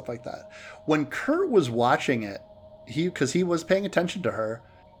pre-shows and stuff like that. When Kurt was watching it, because he was paying attention to her,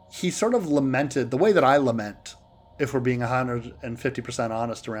 he sort of lamented the way that I lament, if we're being 150%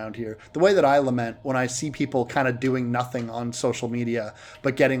 honest around here, the way that I lament when I see people kind of doing nothing on social media,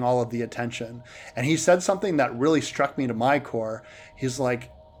 but getting all of the attention. And he said something that really struck me to my core. He's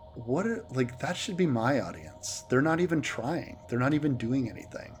like, that should be my audience. They're not even trying. They're not even doing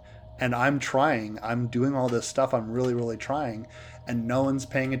anything. And I'm trying, I'm doing all this stuff, I'm really, really trying, and no one's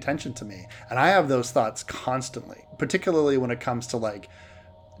paying attention to me. And I have those thoughts constantly, particularly when it comes to like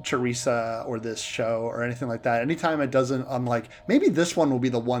Teresa or this show or anything like that, anytime it doesn't, I'm like, maybe this one will be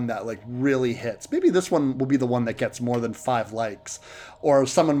the one that like really hits. Maybe this one will be the one that gets more than 5 likes, or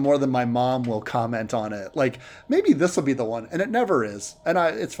someone more than my mom will comment on it. Like maybe this will be the one, and it never is, and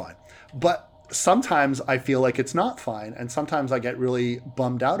it's fine. But sometimes I feel like it's not fine, and sometimes I get really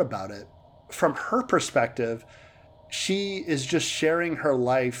bummed out about it. From her perspective, she is just sharing her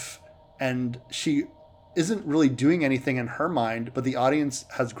life, and she isn't really doing anything in her mind, but the audience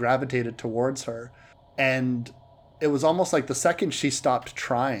has gravitated towards her. And it was almost like the second she stopped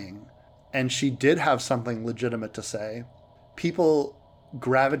trying and she did have something legitimate to say, people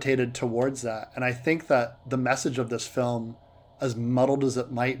gravitated towards that. And I think that the message of this film, as muddled as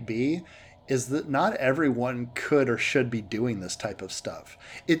it might be, is that not everyone could or should be doing this type of stuff.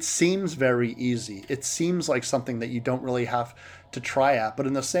 It seems very easy. It seems like something that you don't really have to try at. But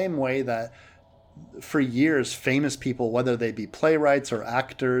in the same way that for years, famous people, whether they be playwrights or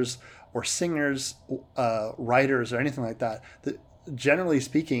actors or singers, writers or anything like that, generally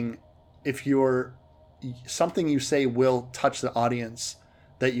speaking, if something you say will touch the audience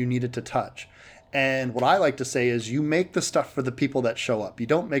that you need it to touch. And what I like to say is you make the stuff for the people that show up. You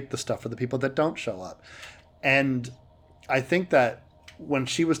don't make the stuff for the people that don't show up. And I think that when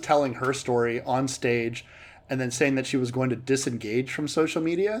she was telling her story on stage and then saying that she was going to disengage from social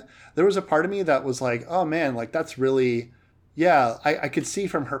media, there was a part of me that was like, oh man, like that's really, yeah, I could see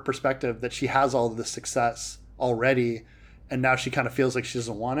from her perspective that she has all of this success already, and now she kind of feels like she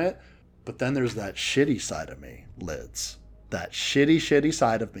doesn't want it. But then there's that shitty side of me, Lids. That shitty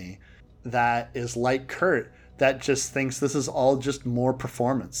side of me that is like Kurt, that just thinks this is all just more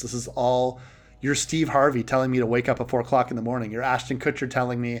performance. This is all, you're Steve Harvey telling me to wake up at 4 o'clock in the morning. You're Ashton Kutcher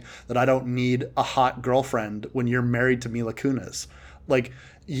telling me that I don't need a hot girlfriend when you're married to Mila Kunis. Like,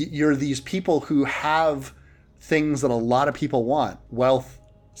 you're these people who have things that a lot of people want: wealth,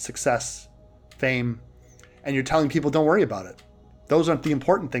 success, fame, and you're telling people don't worry about it. Those aren't the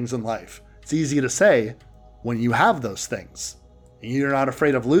important things in life. It's easy to say when you have those things and you're not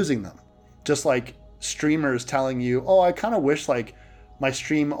afraid of losing them. Just like streamers telling you, oh, I kind of wish like my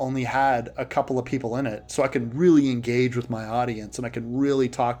stream only had a couple of people in it so I could really engage with my audience and I could really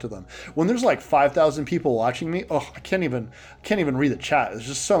talk to them. When there's like 5,000 people watching me, I can't even read the chat. There's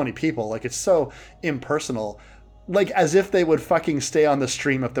just so many people. Like, it's so impersonal. Like, as if they would fucking stay on the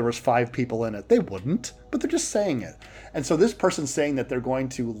stream if there was 5 people in it. They wouldn't, but they're just saying it. And so this person's saying that they're going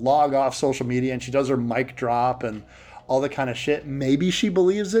to log off social media, and she does her mic drop and all the kind of shit. Maybe she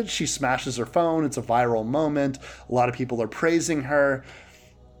believes it. She smashes her phone. It's a viral moment. A lot of people are praising her.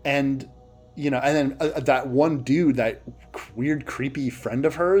 And, and then that one dude, that weird, creepy friend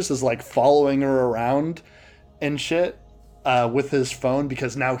of hers, is like following her around and shit with his phone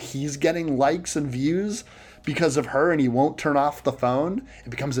because now he's getting likes and views because of her, and he won't turn off the phone. It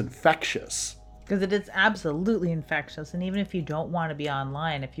becomes infectious. Because it is absolutely infectious. And even if you don't want to be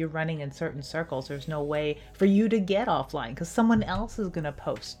online, if you're running in certain circles, there's no way for you to get offline because someone else is going to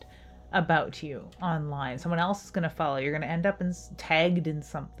post about you online. Someone else is going to follow. You're going to end up tagged in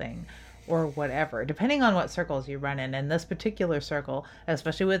something or whatever, depending on what circles you run in. In this particular circle,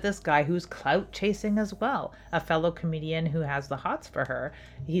 especially with this guy who's clout chasing as well, a fellow comedian who has the hots for her,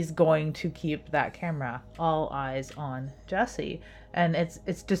 he's going to keep that camera, all eyes on Jessie. And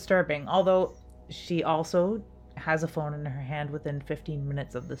it's disturbing. Although she also has a phone in her hand within 15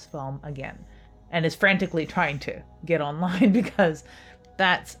 minutes of this film again, and is frantically trying to get online because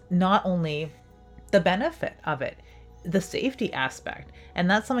that's not only the benefit of it, the safety aspect. And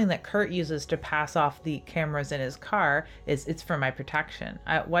that's something that Kurt uses to pass off the cameras in his car, is it's for my protection.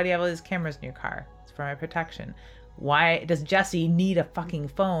 Why do you have all these cameras in your car? It's for my protection. Why does Jessie need a fucking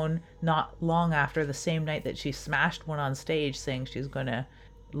phone not long after the same night that she smashed one on stage saying she's going to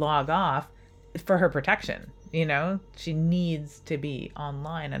log off? For her protection. She needs to be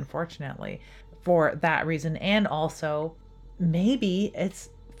online, unfortunately, for that reason. And also, maybe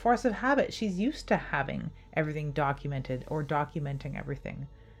it's force of habit. She's used to having everything documented or documenting everything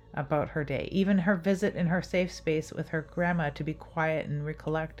about her day. Even her visit in her safe space with her grandma to be quiet and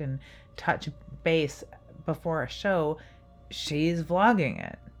recollect and touch base before a show, she's vlogging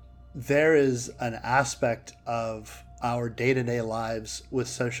it. There is an aspect of our day-to-day lives with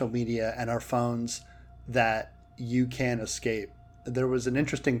social media and our phones that you can't escape. There was an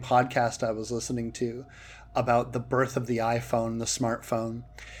interesting podcast I was listening to about the birth of the iPhone, the smartphone,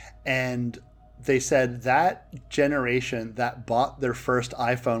 and they said that generation that bought their first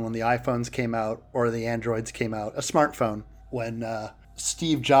iPhone when the iPhones came out or the Androids came out, a smartphone, when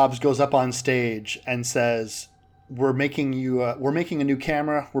Steve Jobs goes up on stage and says, we're making a new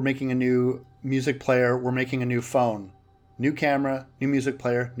camera, we're making a new music player, we're making a new phone. new camera, new music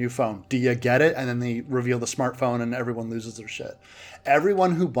player, new phone. Do you get it? And then they reveal the smartphone and everyone loses their shit.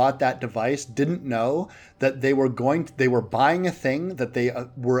 Everyone who bought that device didn't know that they were buying a thing that they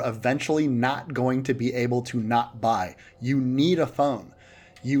were eventually not going to be able to not buy. You need a phone.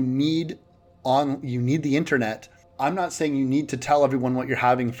 You need the internet. I'm not saying you need to tell everyone what you're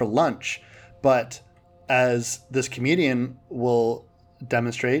having for lunch, but as this comedian will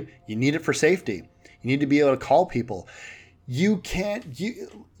demonstrate, you need it for safety. You need to be able to call people. You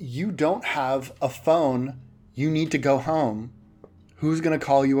don't have a phone. You need to go home. Who's going to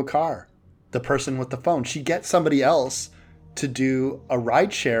call you a car? The person with the phone. She gets somebody else to do a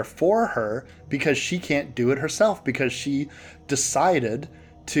ride share for her because she can't do it herself, because she decided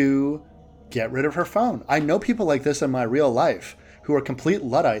to get rid of her phone. I know people like this in my real life who are complete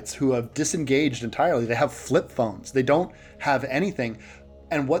Luddites, who have disengaged entirely. They have flip phones. They don't have anything.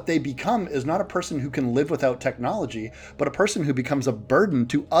 And what they become is not a person who can live without technology, but a person who becomes a burden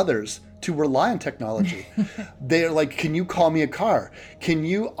to others to rely on technology. They're like, can you call me a car?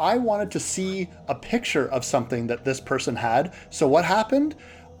 I wanted to see a picture of something that this person had. So what happened?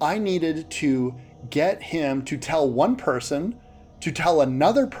 I needed to get him to tell one person, to tell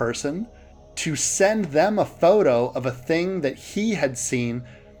another person, to send them a photo of a thing that he had seen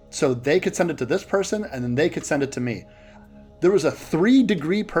so they could send it to this person and then they could send it to me. There was a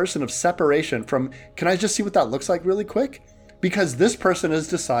 3-degree person of separation from, can I just see what that looks like really quick? Because this person has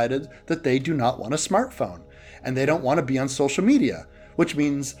decided that they do not want a smartphone and they don't want to be on social media, which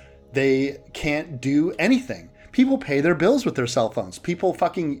means they can't do anything. People pay their bills with their cell phones. People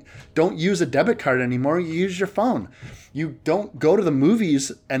fucking don't use a debit card anymore. You use your phone. You don't go to the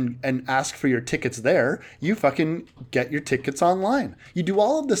movies and ask for your tickets there. You fucking get your tickets online. You do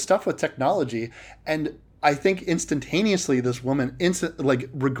all of this stuff with technology, and I think instantaneously this woman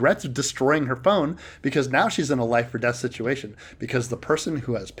regrets destroying her phone because now she's in a life or death situation because the person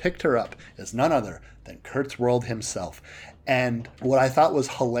who has picked her up is none other than Kurtzworld himself. And what I thought was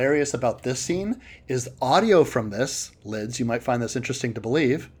hilarious about this scene is audio from this, Lids, you might find this interesting to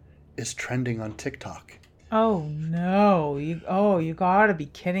believe, is trending on TikTok. Oh no, you gotta be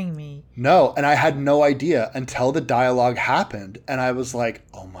kidding me. No, and I had no idea until the dialogue happened and I was like,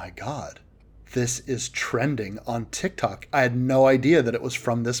 oh my God. This is trending on TikTok. I had no idea that it was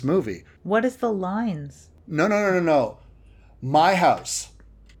from this movie. What is the lines? No. My house.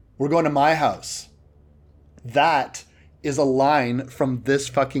 We're going to my house. That is a line from this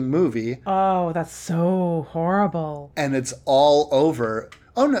fucking movie. Oh, that's so horrible. And it's all over.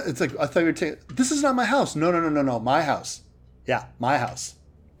 Oh, no. It's like, I thought you were saying, this is not my house. No. My house. Yeah, my house.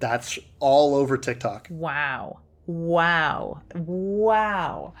 That's all over TikTok. Wow.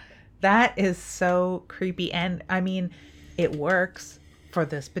 That is so creepy. And I mean, it works for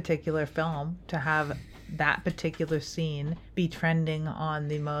this particular film to have that particular scene be trending on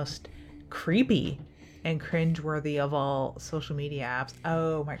the most creepy and cringeworthy of all social media apps.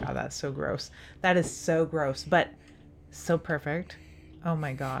 Oh my God, that's so gross. That is so gross, but so perfect. Oh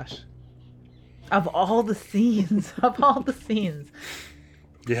my gosh. Of all the scenes,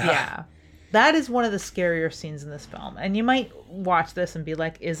 Yeah. That is one of the scarier scenes in this film. And you might watch this and be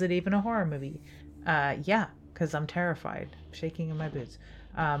like, is it even a horror movie? Yeah, because I'm terrified, shaking in my boots.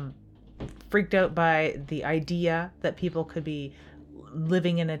 Freaked out by the idea that people could be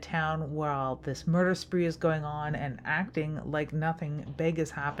living in a town while this murder spree is going on and acting like nothing big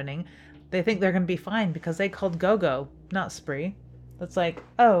is happening. They think they're going to be fine because they called Go-Go, not Spree. It's like,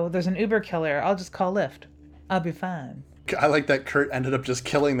 oh, there's an Uber killer. I'll just call Lyft. I'll be fine. I like that Kurt ended up just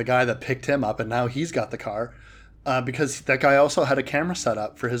killing the guy that picked him up, and now he's got the car because that guy also had a camera set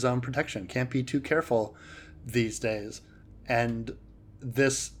up for his own protection. Can't be too careful these days. And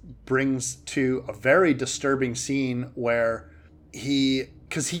this brings to a very disturbing scene where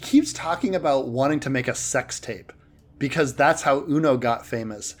because he keeps talking about wanting to make a sex tape because that's how Uno got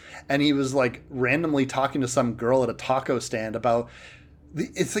famous. And he was like randomly talking to some girl at a taco stand about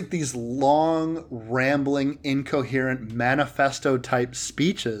it's like these long, rambling, incoherent manifesto type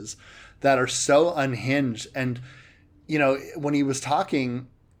speeches that are so unhinged. And, when he was talking,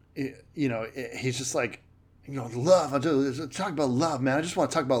 he's just like, love. I'm just talking about love, man. I just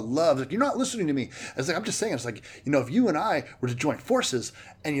want to talk about love. Like, you're not listening to me. It's like, I'm just saying, it's like, if you and I were to join forces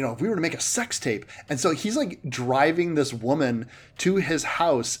and, if we were to make a sex tape. And so he's like driving this woman to his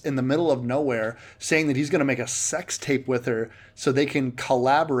house in the middle of nowhere, saying that he's going to make a sex tape with her so they can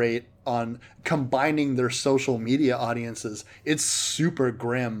collaborate on combining their social media audiences. It's super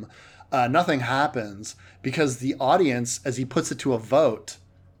grim. Nothing happens because the audience, as he puts it to a vote,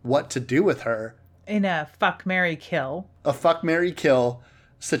 what to do with her, in a fuck, marry, kill. A fuck, marry, kill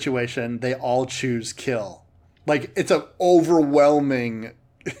situation, they all choose kill. Like, it's an overwhelming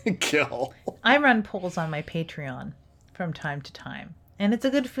kill. I run polls on my Patreon from time to time, and it's a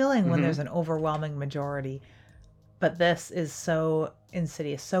good feeling when there's an overwhelming majority. But this is so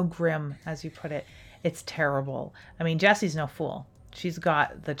insidious, so grim, as you put it. It's terrible. I mean, Jesse's no fool. She's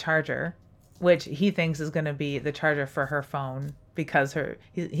got the charger, which he thinks is going to be the charger for her phone, because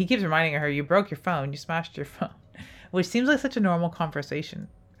he keeps reminding her, you broke your phone, you smashed your phone, which seems like such a normal conversation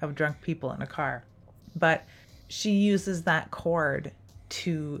of drunk people in a car. But she uses that cord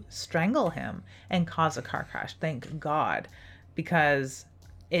to strangle him and cause a car crash. Thank God, because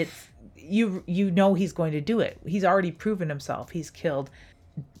it's you know he's going to do it. He's already proven himself. He's killed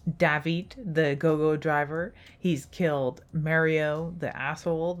David, the go-go driver. He's killed Mario, the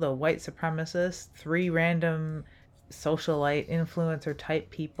asshole, the white supremacist, 3 random socialite influencer type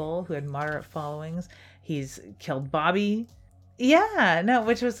people who had moderate followings. He's killed Bobby. Yeah, no,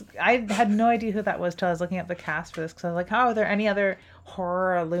 which was, I had no idea who that was till I was looking at the cast for this, because I was like, how are there any other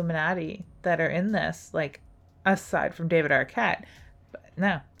horror Illuminati that are in this, like, aside from David Arquette? But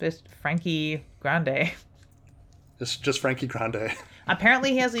no, just Frankie Grande. It's just Frankie Grande.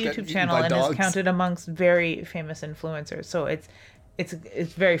 Apparently he has a YouTube channel and is counted amongst very famous influencers, so it's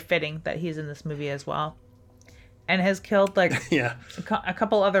very fitting that he's in this movie as well. And has killed like a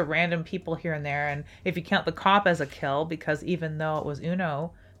couple other random people here and there. And if you count the cop as a kill, because even though it was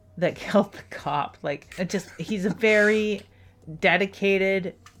Uno that killed the cop, like, he's a very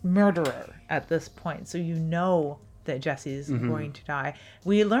dedicated murderer at this point. So you know that Jesse's going to die.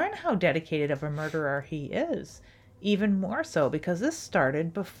 We learn how dedicated of a murderer he is, even more so because this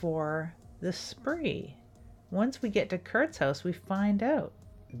started before the spree. Once we get to Kurt's house, we find out.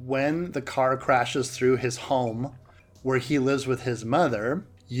 When the car crashes through his home where he lives with his mother,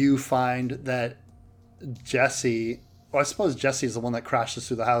 you find that Jesse, well, I suppose Jesse's the one that crashes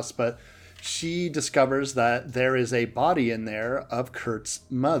through the house, but she discovers that there is a body in there of Kurt's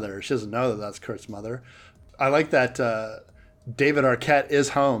mother. She doesn't know that that's Kurt's mother. I like that David Arquette is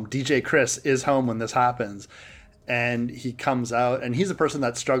home. DJ Chris is home when this happens. And he comes out, and he's a person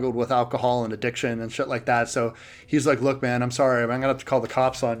that struggled with alcohol and addiction and shit like that. So he's like, look, man, I'm sorry. I'm going to have to call the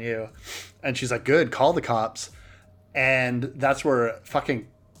cops on you. And she's like, good, call the cops. And that's where fucking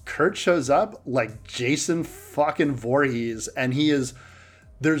Kurt shows up like Jason fucking Voorhees. And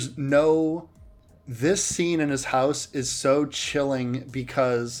this scene in his house is so chilling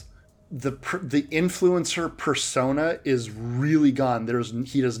because the influencer persona is really gone.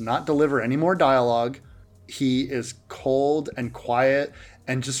 He does not deliver any more dialogue. He is cold and quiet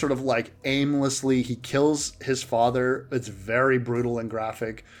and just sort of like aimlessly, he kills his father. It's very brutal and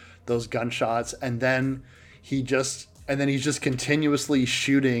graphic, those gunshots. And then he's just continuously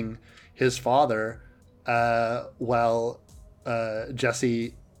shooting his father while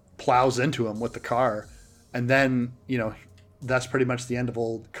Jesse plows into him with the car. And then, that's pretty much the end of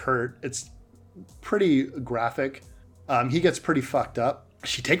old Kurt. It's pretty graphic. He gets pretty fucked up.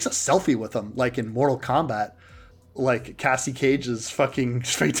 She takes a selfie with him, like in Mortal Kombat, like Cassie Cage's fucking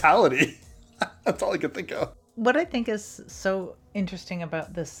fatality. That's all I could think of. What I think is so interesting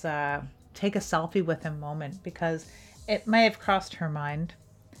about this take a selfie with him moment, because it may have crossed her mind.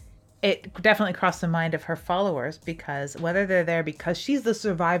 It definitely crossed the mind of her followers, because whether they're there because she's the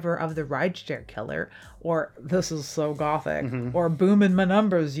survivor of the rideshare killer, or this is so gothic, or booming my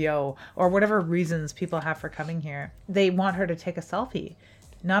numbers, yo, or whatever reasons people have for coming here, they want her to take a selfie.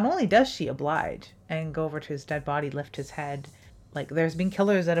 Not only does she oblige and go over to his dead body, lift his head, like there's been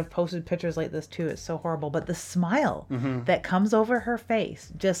killers that have posted pictures like this too. It's so horrible. But the smile that comes over her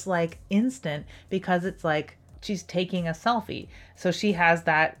face, just like instant, because it's like she's taking a selfie. So she has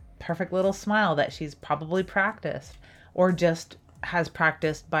that perfect little smile that she's probably practiced, or just has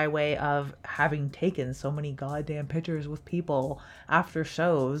practiced by way of having taken so many goddamn pictures with people after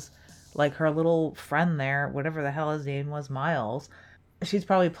shows, like her little friend there, whatever the hell his name was, Miles. She's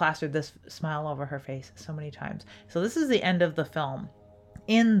probably plastered this smile over her face so many times. So this is the end of the film.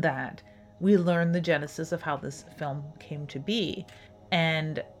 In that, we learn the genesis of how this film came to be.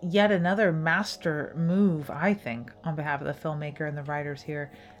 And yet another master move, I think, on behalf of the filmmaker and the writers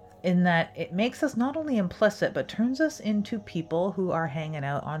here, in that it makes us not only implicit, but turns us into people who are hanging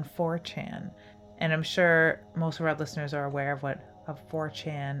out on 4chan. And I'm sure most of our listeners are aware of what a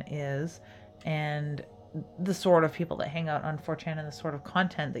 4chan is, and the sort of people that hang out on 4chan and the sort of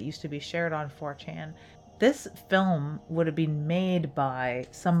content that used to be shared on 4chan. This film would have been made by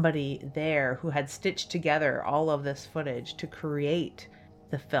somebody there who had stitched together all of this footage to create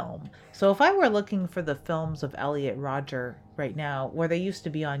the film. So if I were looking for the films of Elliot Rodger right now, where they used to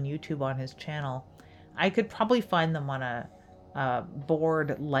be on YouTube on his channel, I could probably find them on a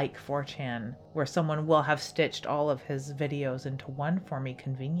board like 4chan where someone will have stitched all of his videos into one for me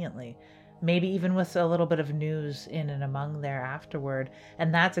conveniently. Maybe even with a little bit of news in and among there afterward.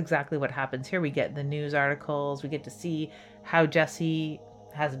 And that's exactly what happens here. We get the news articles. We get to see how Jessie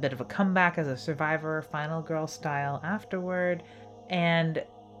has a bit of a comeback as a survivor, Final Girl style afterward. And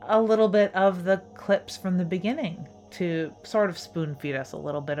a little bit of the clips from the beginning to sort of spoon feed us a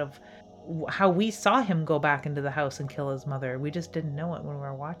little bit of how we saw him go back into the house and kill his mother. We just didn't know it when we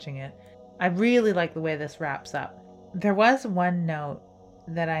were watching it. I really like the way this wraps up. There was one note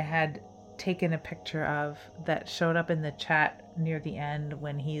that I had taken a picture of that showed up in the chat near the end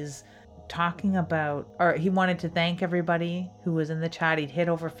when he's talking about, or he wanted to thank everybody who was in the chat. He'd hit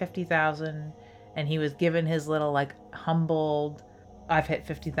over 50,000 and he was given his little like humbled, I've hit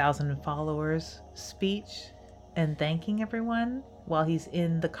 50,000 followers speech and thanking everyone while he's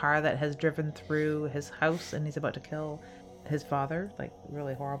in the car that has driven through his house and he's about to kill his father. Like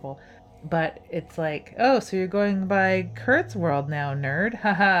really horrible. But it's like, oh, so you're going by Kurt's world now, nerd.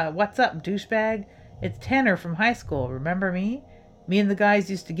 Haha, what's up, douchebag? It's Tanner from high school. Remember me? Me and the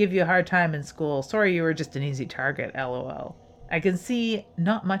guys used to give you a hard time in school. Sorry you were just an easy target, lol. I can see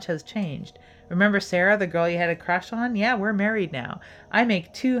not much has changed. Remember Sarah, the girl you had a crush on? Yeah, we're married now. I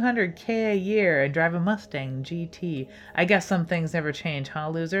make $200K a year and drive a Mustang GT. I guess some things never change, huh,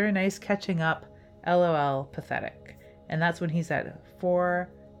 loser? Nice catching up. LOL, pathetic. And that's when he's at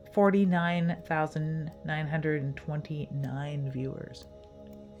 49,929 viewers.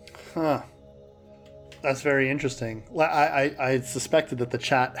 Huh. That's very interesting. I suspected that the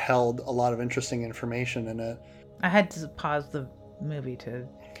chat held a lot of interesting information in it. I had to pause the movie to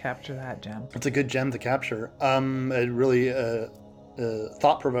capture that gem. It's a good gem to capture. It really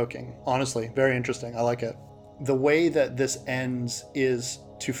thought-provoking, honestly. Very interesting. I like it. The way that this ends is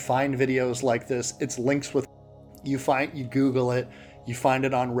to find videos like this. It's links with... You Google it. You find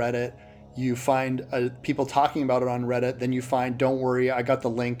it on Reddit. You find people talking about it on Reddit. Then you find, don't worry, I got the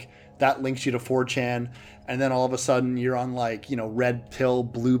link. That links you to 4chan. And then all of a sudden you're on like, red pill,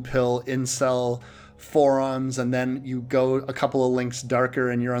 blue pill, incel forums. And then you go a couple of links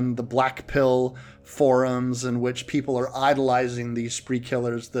darker and you're on the black pill forums in which people are idolizing these spree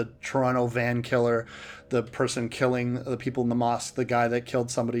killers, the Toronto van killer, the person killing the people in the mosque, the guy that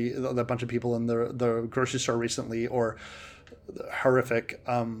killed somebody, a bunch of people in the grocery store recently, or horrific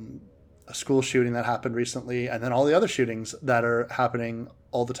school shooting that happened recently, and then all the other shootings that are happening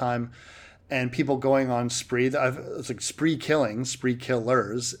all the time, and people going on spree. It's like spree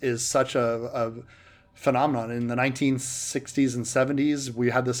killers is such a phenomenon. In the 1960s and 70s, we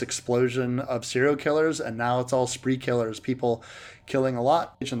had this explosion of serial killers, and now it's all spree killers, people killing a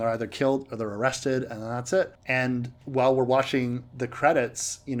lot, and they're either killed or they're arrested, and that's it. And while we're watching the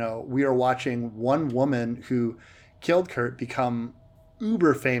credits, we are watching one woman who killed Kurt become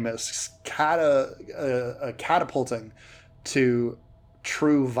uber famous, catapulting to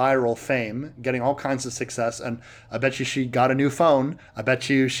true viral fame, getting all kinds of success. And I bet you she got a new phone. I bet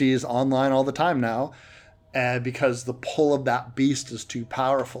you she's online all the time now, because the pull of that beast is too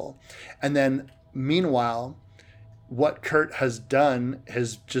powerful. And then meanwhile, what Kurt has done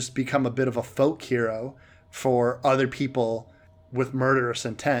has just become a bit of a folk hero for other people with murderous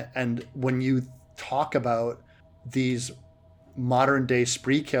intent. And when you talk about these modern day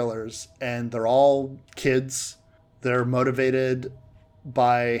spree killers, and they're all kids, they're motivated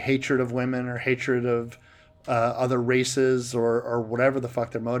by hatred of women or hatred of other races or whatever the fuck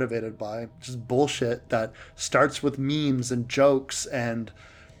they're motivated by, just bullshit that starts with memes and jokes, and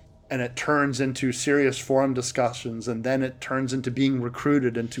it turns into serious forum discussions, and then it turns into being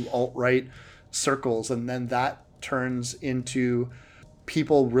recruited into alt-right circles, and then that turns into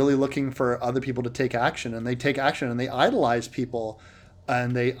people really looking for other people to take action, and they take action and they idolize people,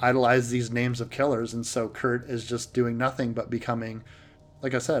 and they idolize these names of killers. And so Kurt is just doing nothing but becoming,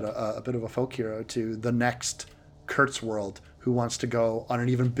 like I said, a bit of a folk hero to the next Kurt's world, who wants to go on an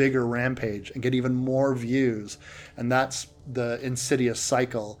even bigger rampage and get even more views. And that's the insidious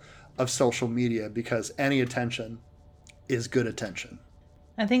cycle of social media, because any attention is good attention.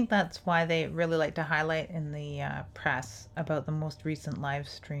 I think that's why they really like to highlight in the press about the most recent live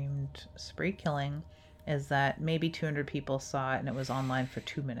streamed spree killing, is that maybe 200 people saw it and it was online for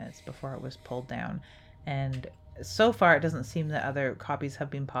 2 minutes before it was pulled down. And so far it doesn't seem that other copies have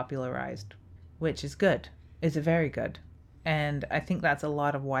been popularized, which is good. It's very good. And I think that's a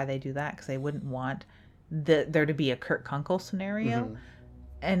lot of why they do that, because they wouldn't want there to be a Kurt Kunkel scenario. Mm-hmm.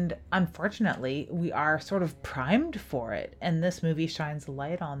 And unfortunately, we are sort of primed for it. And this movie shines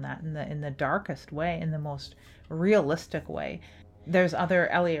light on that in the darkest way, in the most realistic way. there's other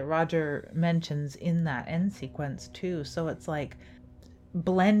Elliot Rodger mentions in that end sequence too. So it's like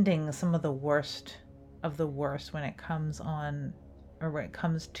blending some of the worst when it comes on, or when it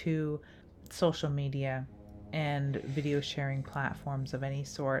comes to social media and video sharing platforms of any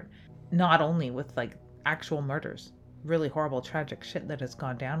sort, not only with like actual murders, really horrible tragic shit that has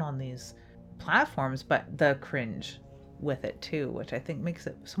gone down on these platforms, but the cringe with it too, which I think makes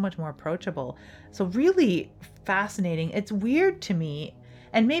it so much more approachable. So really fascinating. It's weird to me,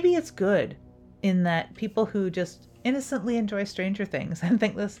 and maybe it's good in that people who just innocently enjoy Stranger Things and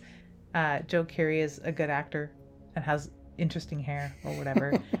think this Joe Keery is a good actor and has interesting hair or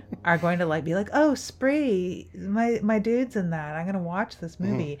whatever are going to like be like, oh, Spree, my dude's in that, I'm gonna watch this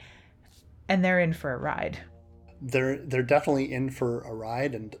movie. And they're in for a ride. They're definitely in for a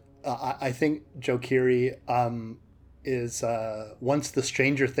ride, and I think Joe Keery is once the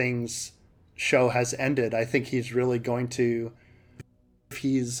Stranger Things show has ended, I think he's really going to, if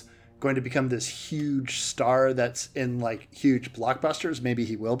he's going to become this huge star that's in like huge blockbusters, maybe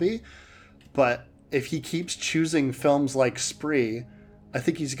he will be, but if he keeps choosing films like Spree, I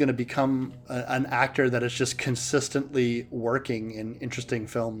think he's going to become an actor that is just consistently working in interesting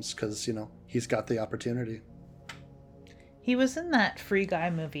films because, you know, he's got the opportunity. He was in that Free Guy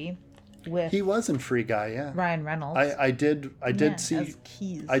movie with... He was in Free Guy, yeah. Ryan Reynolds. I did see... As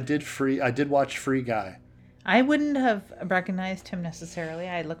Keys. I did watch Free Guy. I wouldn't have recognized him necessarily.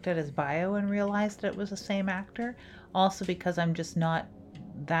 I looked at his bio and realized it was the same actor. Also because I'm just not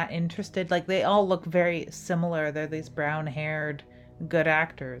that interested. Like, they all look very similar. They're these brown-haired good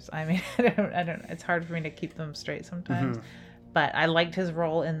actors. I mean, I don't. It's hard for me to keep them straight sometimes. But I liked his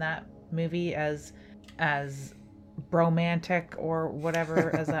role in that movie as bromantic or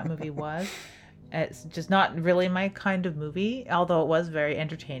whatever as that movie was. It's just not really my kind of movie, although it was very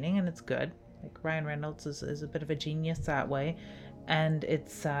entertaining and it's good. Like, Ryan Reynolds is a bit of a genius that way, and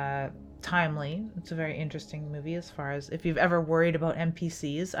it's timely. It's a very interesting movie as far as if you've ever worried about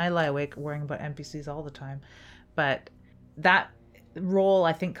NPCs. I lie awake worrying about NPCs all the time, but that role,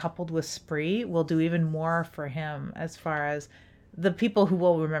 I think, coupled with Spree, will do even more for him as far as the people who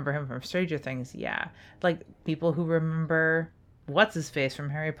will remember him from Stranger Things. Yeah, like people who remember what's his face from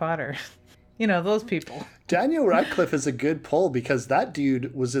Harry Potter. You know, those people. Daniel Radcliffe is a good pull because that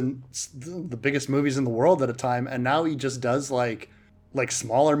dude was in the biggest movies in the world at a time, and now he just does like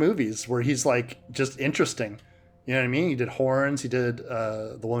smaller movies where he's like just interesting. You know what I mean? He did Horns, he did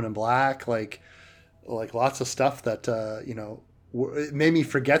The Woman in Black, like lots of stuff that you know, it made me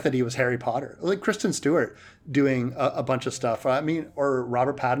forget that he was Harry Potter. Like Kristen Stewart doing a bunch of stuff. I mean, or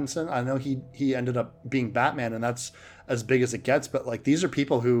Robert Pattinson. I know he ended up being Batman, and that's as big as it gets. But like, these are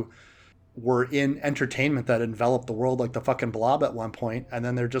people who were in entertainment that enveloped the world, like the fucking Blob at one point, and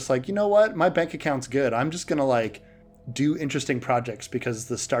then they're just like, you know what, my bank account's good, I'm just gonna like do interesting projects because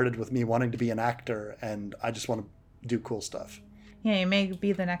this started with me wanting to be an actor and I just want to do cool stuff. Yeah, he may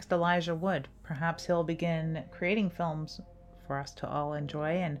be the next Elijah Wood. Perhaps he'll begin creating films for us to all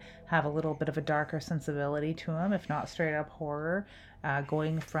enjoy and have a little bit of a darker sensibility to him, if not straight up horror,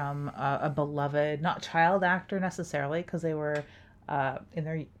 going from a beloved, not child actor necessarily, because they were in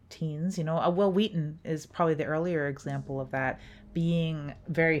their teens, you know. Will Wheaton is probably the earlier example of that, being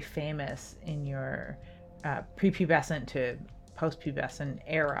very famous in your prepubescent to postpubescent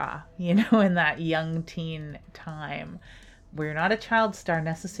era, you know, in that young teen time where you're not a child star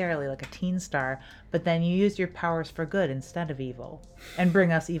necessarily, like a teen star, but then you use your powers for good instead of evil and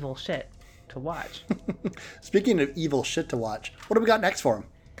bring us evil shit to watch. Speaking of evil shit to watch, what do we got next for him?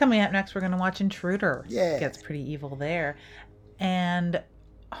 Coming up next, we're going to watch Intruder. Yeah. Gets pretty evil there. And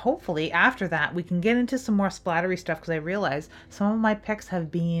hopefully after that we can get into some more splattery stuff, because I realize some of my picks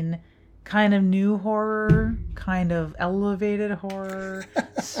have been kind of new horror, kind of elevated horror.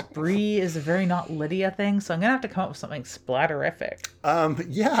 Spree is a very not Lydia thing, so I'm gonna have to come up with something splatterific.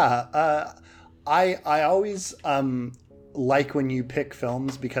 I always like when you pick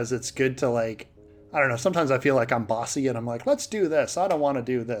films, because it's good to, like, I don't know, sometimes I feel like I'm bossy and I'm like, let's do this. I don't want to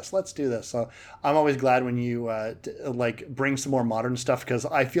do this. Let's do this. So I'm always glad when you like bring some more modern stuff, because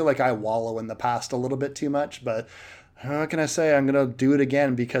I feel like I wallow in the past a little bit too much. But how can I say? I'm going to do it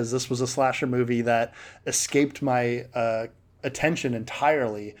again, because this was a slasher movie that escaped my attention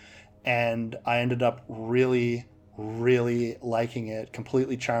entirely. And I ended up really, really liking it,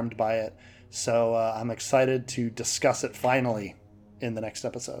 completely charmed by it. So I'm excited to discuss it finally in the next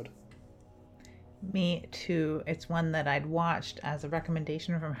episode. Me too. It's one that I'd watched as a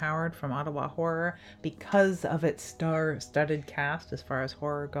recommendation from Howard from Ottawa Horror because of its star-studded cast as far as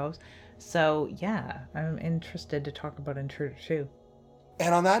horror goes. So yeah, I'm interested to talk about Intruder too.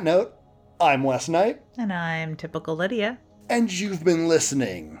 And on that note, I'm Wes Knight. And I'm Typical Lydia. And you've been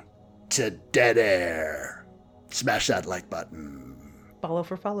listening to Dead Air. Smash that like button. Follow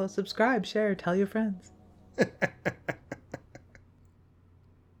for follow, subscribe, share, tell your friends.